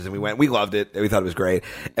Rises, and we loved it. We thought it was great,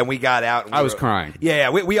 and we got out. And I was crying. Yeah,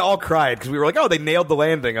 we all cried because we were like, oh, they nailed the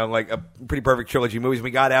landing on like a pretty perfect trilogy of movies. And we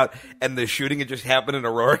got out, and the shooting had just happened in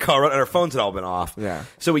Aurora, Colorado, and our phones had all been off. Yeah.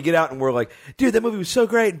 So we get out, and we're like, dude, that movie was so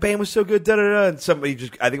great, and Bane was so good, da da da. And somebody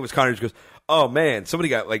just, I think it was Connor, just goes, oh man, somebody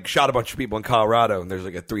got like shot a bunch of people in Colorado, and there's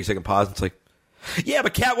like a 3-second pause, and it's like, yeah,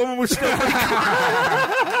 but Catwoman was still pretty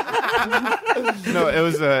No, it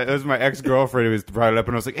was my ex girlfriend who was brought it up,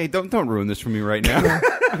 and I was like, "Hey, don't ruin this for me right now."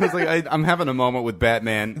 I was like, "I'm having a moment with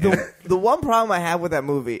Batman." The one problem I have with that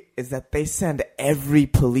movie is that they send every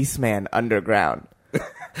policeman underground.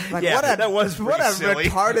 Like, Yeah, that was what pretty a silly.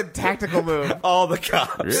 retarded tactical move. all the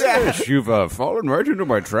cops. Yes, you've fallen right into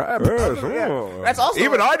my trap. That's also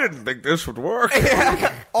Even I didn't think this would work.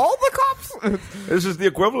 all the cops. This is the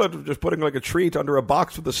equivalent of just putting like a treat under a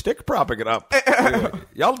box with a stick propping it up.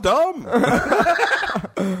 Y'all dumb.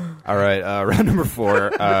 All right, round number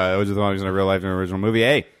 4, which is the one who's in a real life and original movie.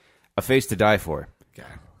 A Face to Die For.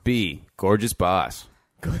 B, Gorgeous Boss.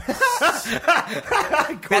 That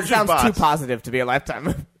sounds boss. too positive to be a Lifetime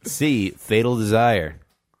movie. C, Fatal Desire.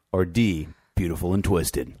 Or D, Beautiful and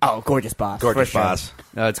Twisted. Oh, Gorgeous Boss. Gorgeous for sure. boss.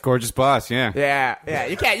 It's Gorgeous Boss, yeah. Yeah.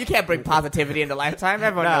 You can't bring positivity into Lifetime.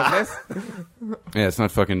 Everyone knows this. Yeah, it's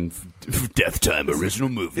not fucking Death Time original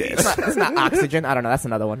movies. It's not Oxygen. I don't know. That's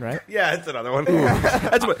another one, right? Yeah, that's another one.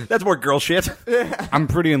 That's more girl shit. I'm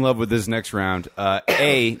pretty in love with this next round.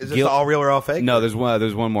 A, Is this all real or all fake? No, there's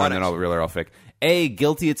one more, Oh, and then nice. all real or all fake. A,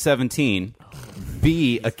 guilty at 17.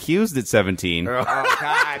 B, accused at 17. Oh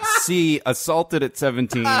God. C, assaulted at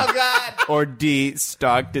 17. Oh God. Or D,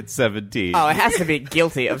 stalked at 17. Oh, it has to be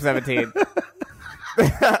guilty of 17.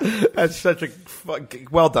 That's such a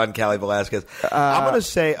well done, Callie Velasquez. I'm going to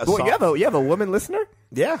say Well, you have a woman listener?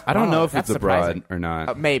 Yeah. I don't know if that's it's a broad surprising. or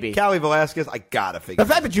not. Maybe. Callie Velasquez, I got to figure The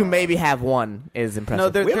fact this that you out. maybe have one is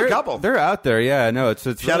impressive. We have a couple. They're out there. Yeah, no, it's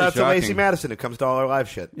Shout really out to shocking. Lacey Madison, who comes to all our live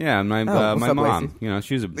shit. Yeah, my what's up, mom. Lacey? You know,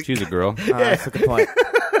 she's a girl. That's a good point.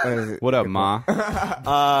 What up, ma?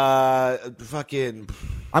 Fucking,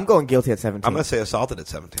 I'm going guilty at 17. I'm going to say assaulted at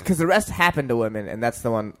 17. Because the rest happened to women, and that's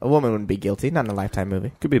the one. A woman wouldn't be guilty, not in a Lifetime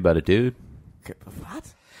movie. Could be about a dude.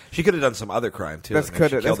 What? She could have done some other crime, too. That's and then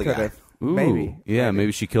she could killed the guy. have. Ooh, Maybe. Yeah,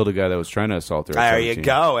 maybe she killed a guy that was trying to assault her. At There you 17.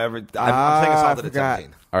 go. I'm saying assaulted at forgot.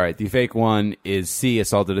 17. All right, the fake one is C,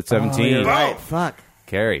 assaulted at 17. You're right. Oh. Fuck.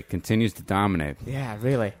 Carey continues to dominate Yeah,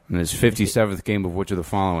 really. in his 57th game of which of the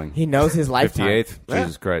following? He knows his lifetime. 58th? Yeah.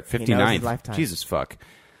 Jesus Christ. He knows his 59th? lifetime. Jesus fuck.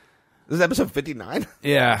 This is episode 59?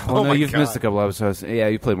 Yeah. Well, Oh no, my you've God. missed a couple episodes. Yeah,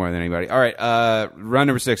 you played more than anybody. All right, round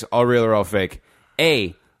number 6, all real or all fake.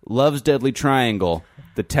 A, Love's Deadly Triangle,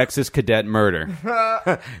 the Texas cadet murder.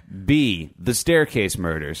 B, the staircase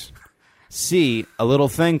murders. C, a little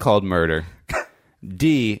thing called murder.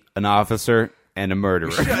 D, an officer and a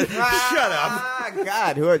murderer. Shut up. Ah,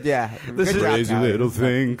 God. Yeah. This Good is job, Crazy Tyler. little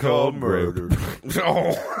thing called murder.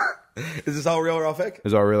 Is this all real or all fake?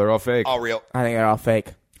 Is all real or all fake? All real. I think they're all fake.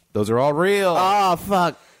 Those are all real. Oh,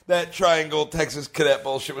 fuck. That triangle Texas cadet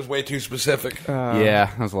bullshit was way too specific.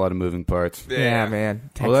 Yeah, that's a lot of moving parts. Yeah, man.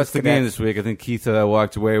 Well, that's the game this week. I think Keith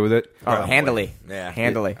walked away with it. Oh, handily. Yeah.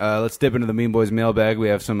 Handily. Let's dip into the Mean Boys mailbag. We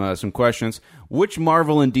have some questions. Which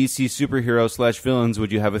Marvel and DC superhero / villains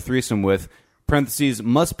would you have a threesome with? Parentheses,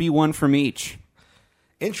 must be one from each.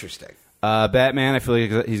 Interesting. Batman, I feel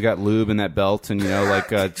like he's got lube in that belt and, like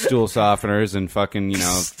stool softeners and fucking,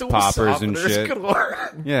 poppers and shit. Good Lord.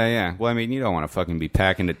 Yeah. Well, I mean, you don't want to fucking be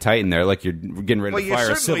packing it tight in there like you're getting ready Well, to you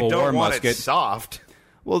fire a certainly Civil don't War want musket. it soft.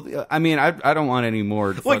 Well, I mean, I don't want any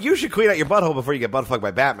more. Look, you should clean out your butthole before you get butt fucked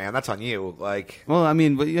by Batman. That's on you. Like, Well, I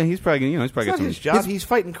mean, but yeah, he's probably it's got not some. his job. He's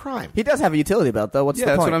fighting crime. He does have a utility belt, though. What's Yeah,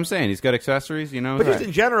 the that's point? what I'm saying. He's got accessories, But just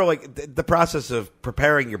in general, like the process of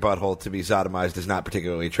preparing your butthole to be sodomized is not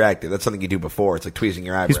particularly attractive. That's something you do before. It's like tweezing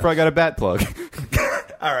your eyebrow. He's probably got a bat plug.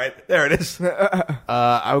 All right, there it is.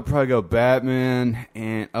 I would probably go Batman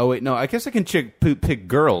and I guess I can pick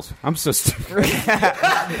girls. I'm so stupid.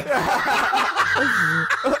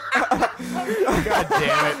 God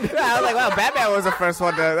damn it! Yeah, I was like, wow, Batman was the first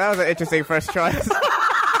one. That was an interesting first choice.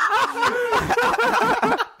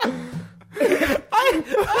 I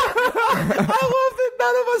love that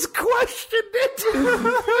none of us questioned it.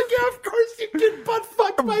 Like, yeah, of course you get butt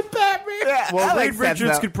fucked by Batman. Yeah, Well, that Reed makes sense,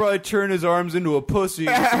 Richards though. could probably turn his arms into a pussy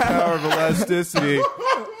with the power of elasticity.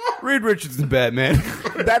 Reed Richards is Batman.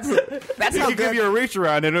 That's He how could give good. you a reach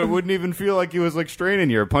around and it wouldn't even feel like he was like straining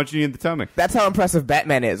you or punching you in the tummy. That's how impressive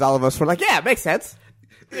Batman is. All of us were like, yeah, it makes sense.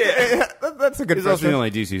 Yeah, that's a good. He's first also the choice. only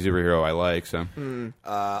DC superhero I like, so.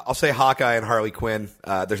 I'll say Hawkeye and Harley Quinn.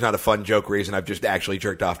 There's not a fun joke reason. I've just actually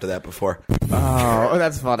jerked off to that before. Oh,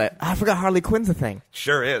 that's funny. I forgot Harley Quinn's a thing.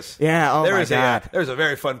 Sure is. Yeah, oh There my is God. there's a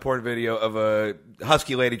very fun porn video of a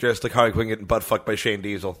husky lady dressed like Harley Quinn getting butt fucked by Shane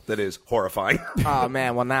Diesel. That is horrifying. Oh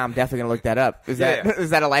man, well now I'm definitely gonna look that up. Is Yeah.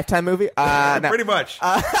 that a Lifetime movie? No. Pretty much.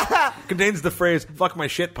 Contains the phrase "fuck my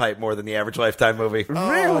shit pipe" more than the average Lifetime movie.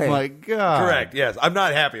 Really? Oh my god. Correct. Yes, I'm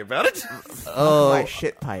not happy about it. Oh, my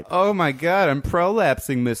shit pipe. Oh my god, I'm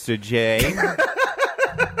prolapsing, Mr. J.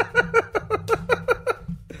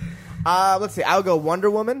 Let's see. I'll go Wonder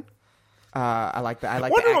Woman. I like that. I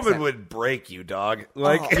like Wonder the Woman accent. would break you, dog.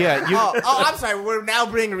 Like, Yeah, you. I'm sorry. We're now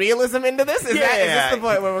bringing realism into this. Is this the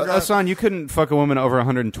point where we're going? Hassan, you couldn't fuck a woman over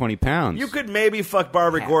 120 pounds. you could maybe fuck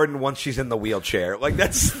Barbara Gordon once she's in the wheelchair. Like,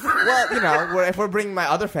 that's. Well, if we're bringing my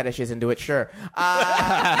other fetishes into it, sure.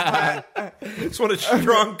 Just want a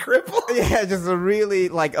strong cripple. Yeah, just a really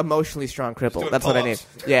doing emotionally strong cripple. That's what I need.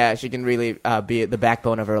 pull-ups. Yeah, she can really be the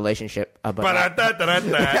backbone of a relationship. But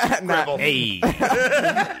Cripple. Hey.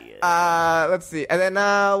 let's see, and then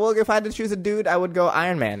if I had to choose a dude, I would go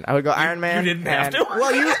Iron Man. I would go Iron Man. didn't have and- to.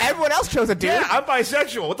 Well, everyone else chose a dude. Yeah, I'm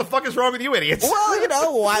bisexual. What the fuck is wrong with you idiots?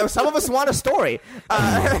 Well, some of us want a story.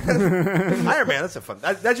 Iron Man, that's a fun.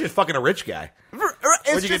 That's just fucking a rich guy.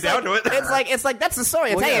 When you get down to it. it's like that's the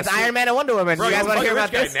story. It's, Well, hey, yeah, it's so- Iron Man and Wonder Woman. Bro, you guys you're want to hear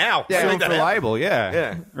fucking about rich this? guy now. Yeah. Make that for happen. libel, yeah.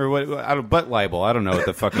 Yeah. Or what? I don't, butt libel. I don't know what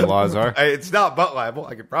the fucking laws are. It's not butt libel.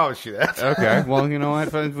 I can promise you that. Okay. Well, you know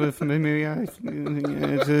what? Maybe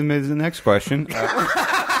it's the next question.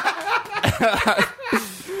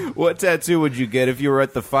 What tattoo would you get if you were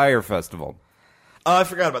at the Fire Festival? Oh, I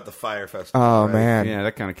forgot about the Fire Festival. Oh, right? man. Yeah,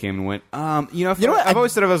 that kind of came and went. You know what? I've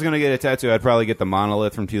always said if I was going to get a tattoo, I'd probably get the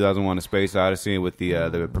monolith from 2001: A Space Odyssey, with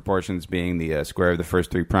the proportions being the square of the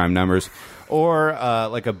first 3 prime numbers, or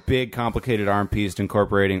like a big, complicated arm piece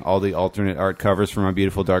incorporating all the alternate art covers from My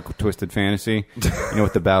Beautiful Dark Twisted Fantasy.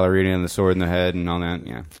 With the ballerina and the sword in the head and all that.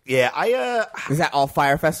 Yeah. Yeah, Is that all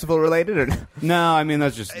Fire Festival related? Or No, I mean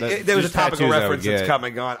that's just there was a topical reference that's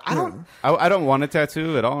coming on. I don't want a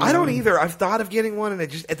tattoo at all. I don't either. I've thought of getting one, and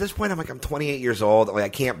at this point, I'm 28 years old. Like, I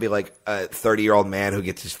can't be like a 30-year-old man who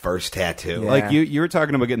gets his first tattoo. Yeah. Like you were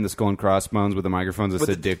talking about getting the skull and crossbones with the microphones that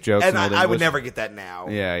said dick jokes. And Old I would English. never get that now.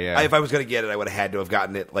 Yeah. If I was going to get it, I would have had to have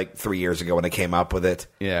gotten it like 3 years ago when I came up with it.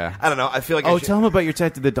 Yeah. I don't know. I feel like Oh, tell them about your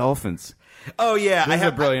tattoo to the Dolphins. Oh yeah, This is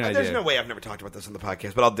a brilliant There's idea. no way I've never talked about this on the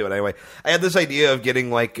podcast, but I'll do it anyway. I had this idea of getting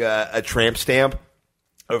like a tramp stamp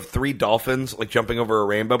of 3 dolphins like jumping over a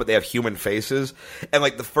rainbow, but they have human faces. And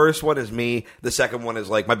like the first one is me, the second one is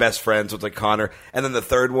like my best friend, so it's like Connor, and then the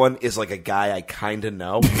third one is like a guy I kind of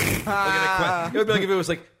know. It would be like if it was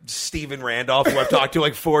like Steven Randolph, who I've talked to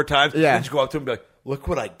like 4 times. Yeah. And just go up to him and be like, "Look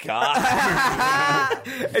what I got."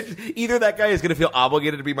 And either that guy is going to feel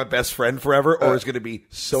obligated to be my best friend forever, or is going to be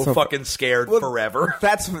so fucking scared forever.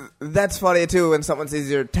 That's funny too when someone sees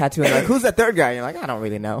your tattoo and they're like, "Who's that third guy?" And you're like, "I don't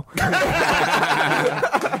really know."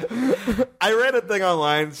 I read a thing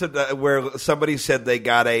online where somebody said they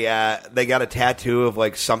got a tattoo of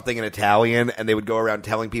like something in Italian, and they would go around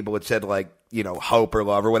telling people it said like, hope or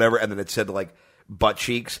love or whatever, and then it said like butt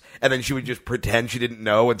cheeks, and then she would just pretend she didn't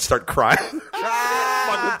know and start crying.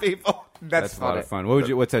 Fuck with people. That's a lot funny. of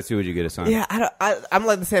fun. What tattoo would you get us on? Yeah, I'm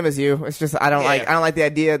like the same as you. It's just I don't like the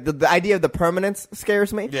idea. The idea of the permanence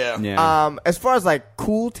scares me. Yeah. As far as like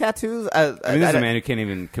cool tattoos, I mean, this is a man who can't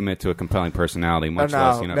even commit to a compelling personality, much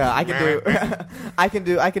less, No, I can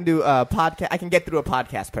do, I can do a podcast. I can get through a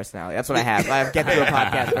podcast personality. That's what I have. I have get through a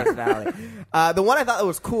podcast personality. The one I thought that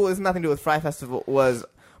was cool, is nothing to do with Fry Festival, was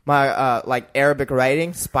my like Arabic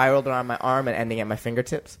writing spiraled around my arm and ending at my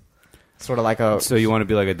fingertips. Sort of like a. So you want to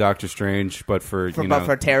be like a Doctor Strange, but for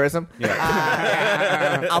terrorism.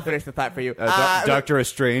 Yeah. I'll finish the thought for you. Doctor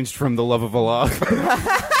Estranged from the love of Allah.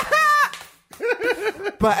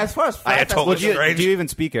 But as far as Fry Festival, totally do you even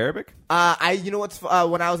speak Arabic? when I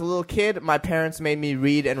was a little kid, my parents made me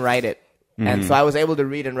read and write it, and so I was able to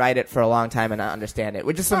read and write it for a long time and not understand it,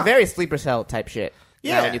 which is some very Sleeper Cell type shit.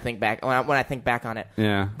 Yeah. When you think back, when I think back on it.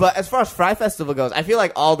 Yeah. But as far as Fry Festival goes, I feel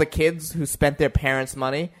like all the kids who spent their parents'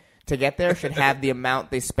 money to get there should have the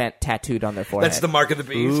amount they spent tattooed on their forehead. That's the mark of the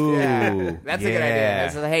beast. Ooh, Yeah, that's a good idea. yeah.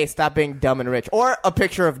 It's like, hey, stop being dumb and rich, or a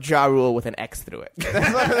picture of Ja Rule with an X through it.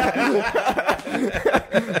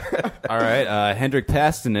 All right. Hendrik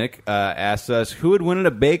Pasternak asked us, who would win in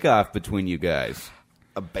a bake-off between you guys?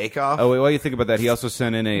 A bake-off? Oh, wait, while you think about that, he also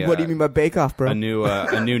sent in a... What do you mean by Bake Off, bro? a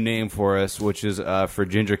new name for us, which is for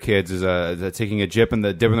ginger kids, is taking a dip in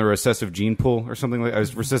the recessive gene pool or something like a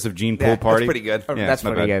recessive gene pool Yeah, party. That's pretty good. Yeah, That's it's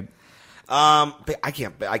not pretty bad. good. But I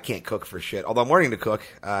can't cook for shit. Although I'm learning to cook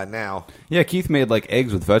now. Yeah, Keith made like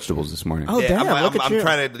eggs with vegetables this morning. Oh, Yeah, damn, I'm, look at I'm you.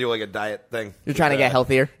 trying to do like a diet thing. You're trying to get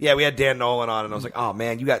healthier? Yeah, we had Dan Nolan on, and I was like, "Oh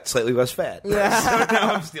man, you got slightly less fat." So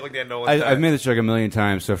now I'm stealing Dan Nolan's diet. I've made this joke a million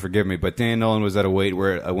times, so forgive me. But Dan Nolan was at a weight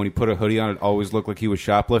where when he put a hoodie on, it always looked like he was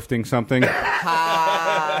shoplifting something,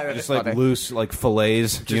 just like loose, like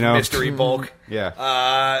fillets, Just mystery bulk.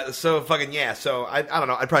 Yeah, So fucking yeah. So I don't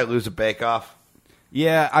know. I'd probably lose a bake off.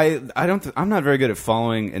 yeah. I'm not very good at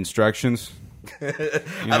following instructions.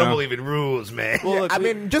 I don't believe in rules, man. Well, look, I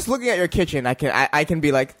mean, just looking at your kitchen, I can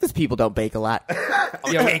be like, these people don't bake a lot.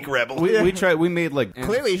 I'm a cake rebel, we tried. We made like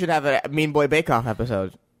Clearly, you should have a Mean Boy Bake Off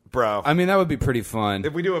episode. bro. I mean, that would be pretty fun.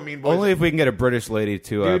 If we do a Mean Boys, Only if we can get a British lady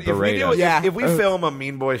to dude, if we berate do, us. Yeah. if we film a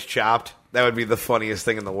Mean Boys Chopped, that would be the funniest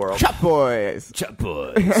thing in the world. Chop Boys. Chop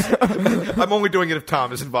boys. I'm only doing it if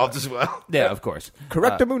Tom is involved as well. Yeah, of course.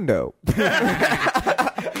 Correctamundo.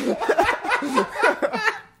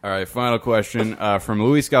 All right, final question from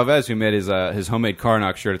Luis Galvez, who made his homemade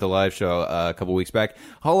Karnak shirt at the live show a couple weeks back.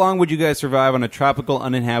 How long would you guys survive on a tropical,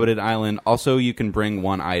 uninhabited island? Also, you can bring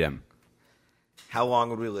one item. How long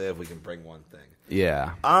would we live? We can bring one thing.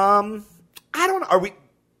 Yeah. I don't know.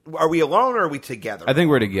 Are we alone or are we together? I think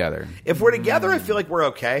we're together if we're together, I feel like we're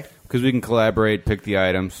okay. because we can collaborate, pick the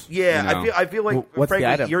items. Yeah, you know. I feel like What's the frankly,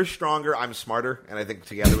 item? you're stronger, I'm smarter, and I think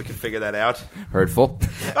together we can figure that out. Hurtful.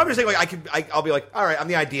 I'm just saying, like I'll be like, all right, I'm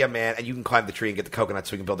the idea man, and you can climb the tree and get the coconuts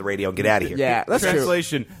so we can build the radio and get out of here. Yeah, that's true.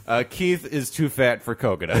 Translation, Keith is too fat for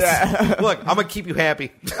coconuts. Look, I'm gonna keep you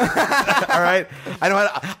happy. All right,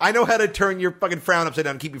 I know how to turn your fucking frown upside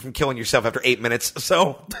down and keep you from killing yourself after 8 minutes.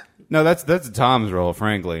 So, No, that's Tom's role,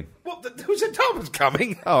 frankly. well, who's said Tom was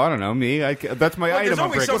coming. Oh, I don't know. Me. That's my Look, item. there's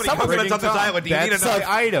only I'm so many continents on this island. Do you need That's another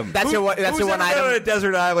my item. That's your one. That's Who's your one ever been on a item.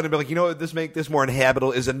 desert island and be like, you know what? This make this more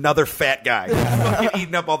inhabitable is another fat guy fucking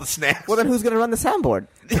eating up all the snacks. Well, then who's gonna run the soundboard?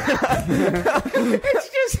 It's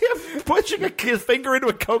just him pushing his finger into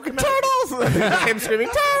a coconut. Turtles! Him screaming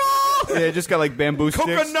turtles! Yeah, just got like bamboo sticks.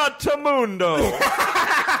 Coconut Tamundo.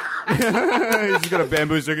 He's just got a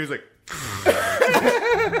bamboo stick. He's like,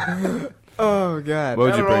 Oh god! what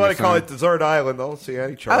would I you don't know bring? why us they call on? it Desert Island. I don't see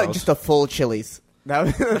any I Charles. like just a full Chili's.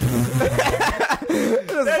 Some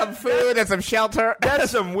food and some shelter.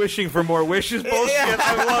 That's some wishing for more wishes bullshit.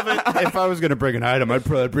 I love it. If I was going to bring an item, I'd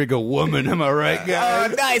probably bring a woman. Am I right,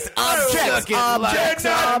 guys? Nice objects. Objects.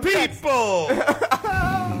 Not people.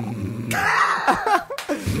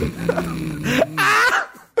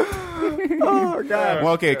 Oh god!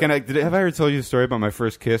 Well, okay. Have I ever told you the story about my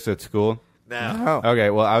first kiss at school? No. Okay,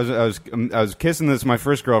 well, I was kissing my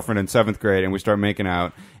first girlfriend in 7th grade, and we start making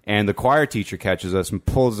out. And the choir teacher catches us and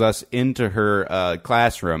pulls us into her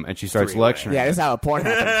classroom, and she starts lecturing. Yeah, this is how a porn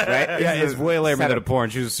happens, right? Yeah, it's way later than a porn.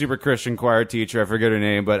 She was a super Christian choir teacher. I forget her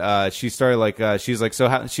name, but she started she's like,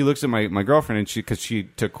 so she looks at my girlfriend, and because she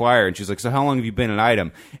took choir, and she's like, so how long have you been an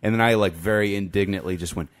item? And then I very indignantly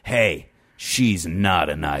just went, hey, she's not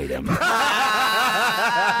an item.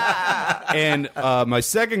 And my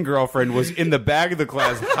second girlfriend was in the back of the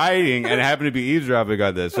class hiding and happened to be eavesdropping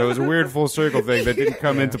on this. So it was a weird full circle thing that didn't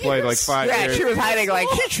come into play 5 Yeah, years. she was hiding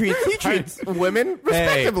he treats women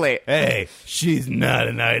respectively. Hey, she's not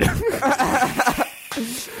an item.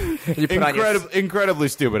 You put on your, Incredibly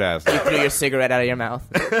stupid ass. you threw your cigarette out of your mouth.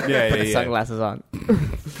 Put the sunglasses on.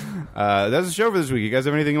 That's the show for this week. You guys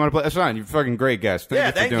have anything you want to play? That's fine. You're fucking great guest.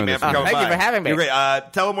 Yeah, Thank you for doing man, this. for coming Thank you by. for having me. You're great.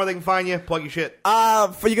 Tell them where they can find you. Plug your shit.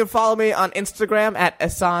 You can follow me on Instagram at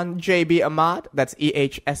EhsanJB Ahmad. That's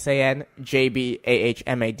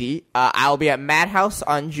EhsanJBAHMAD. I'll be at Madhouse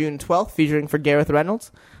on June 12th, featuring for Gareth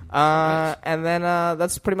Reynolds. And then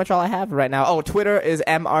that's pretty much all I have right now. Oh, Twitter is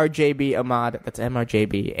MRJB Ahmad. That's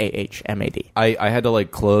MRJBAHMAD. I had to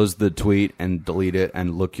close the tweet and delete it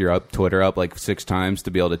and look your Twitter up 6 times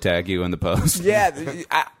to be able to tag you in the post. Yeah,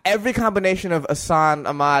 every combination of Ehsan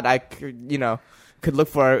Ahmad I could look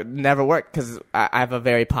for never worked because I have a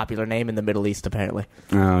very popular name in the Middle East apparently.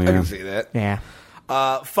 Oh yeah. I can see that. Yeah.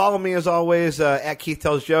 Follow me as always at Keith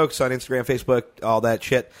Tells Jokes on Instagram, Facebook, all that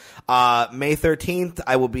shit. May 13th,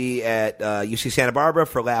 I will be at UC Santa Barbara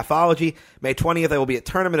for Laughology. May 20th, I will be at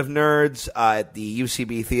Tournament of Nerds at the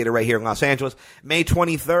UCB Theater right here in Los Angeles. May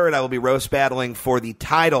 23rd, I will be roast battling for the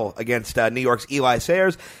title against New York's Eli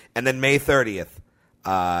Sayers. And then May 30th,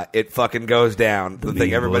 it fucking goes down. The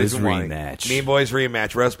thing everybody's Boys wanting. rematch. Mean Boys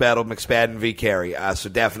rematch. Roast battle McSpadden v. Carey. So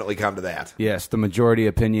definitely come to that. Yes, the majority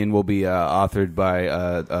opinion will be authored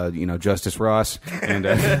by Justice Ross and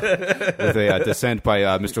with a dissent by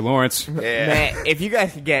Mr. Lawrence. Yeah. Man, if you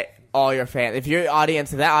guys could get all your fans, if your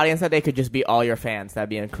audience, that audience that day could just be all your fans, that'd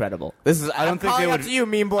be incredible. This is I don't think they would. To you,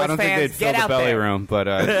 Mean Boys I don't fans, think they'd fill get the out belly there. room, but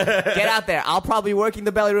Get out there. I'll probably be working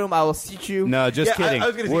the belly room. I will seat you. no, just Yeah, kidding. I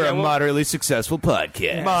was gonna say, We're yeah, a well- moderately successful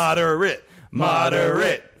podcast. Moderate.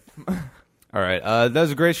 All right, that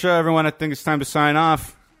was a great show, everyone. I think it's time to sign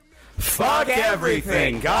off. Fuck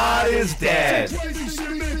everything. God is dead. Crazy shit,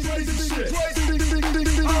 crazy shit, crazy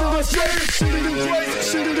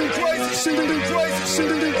shit.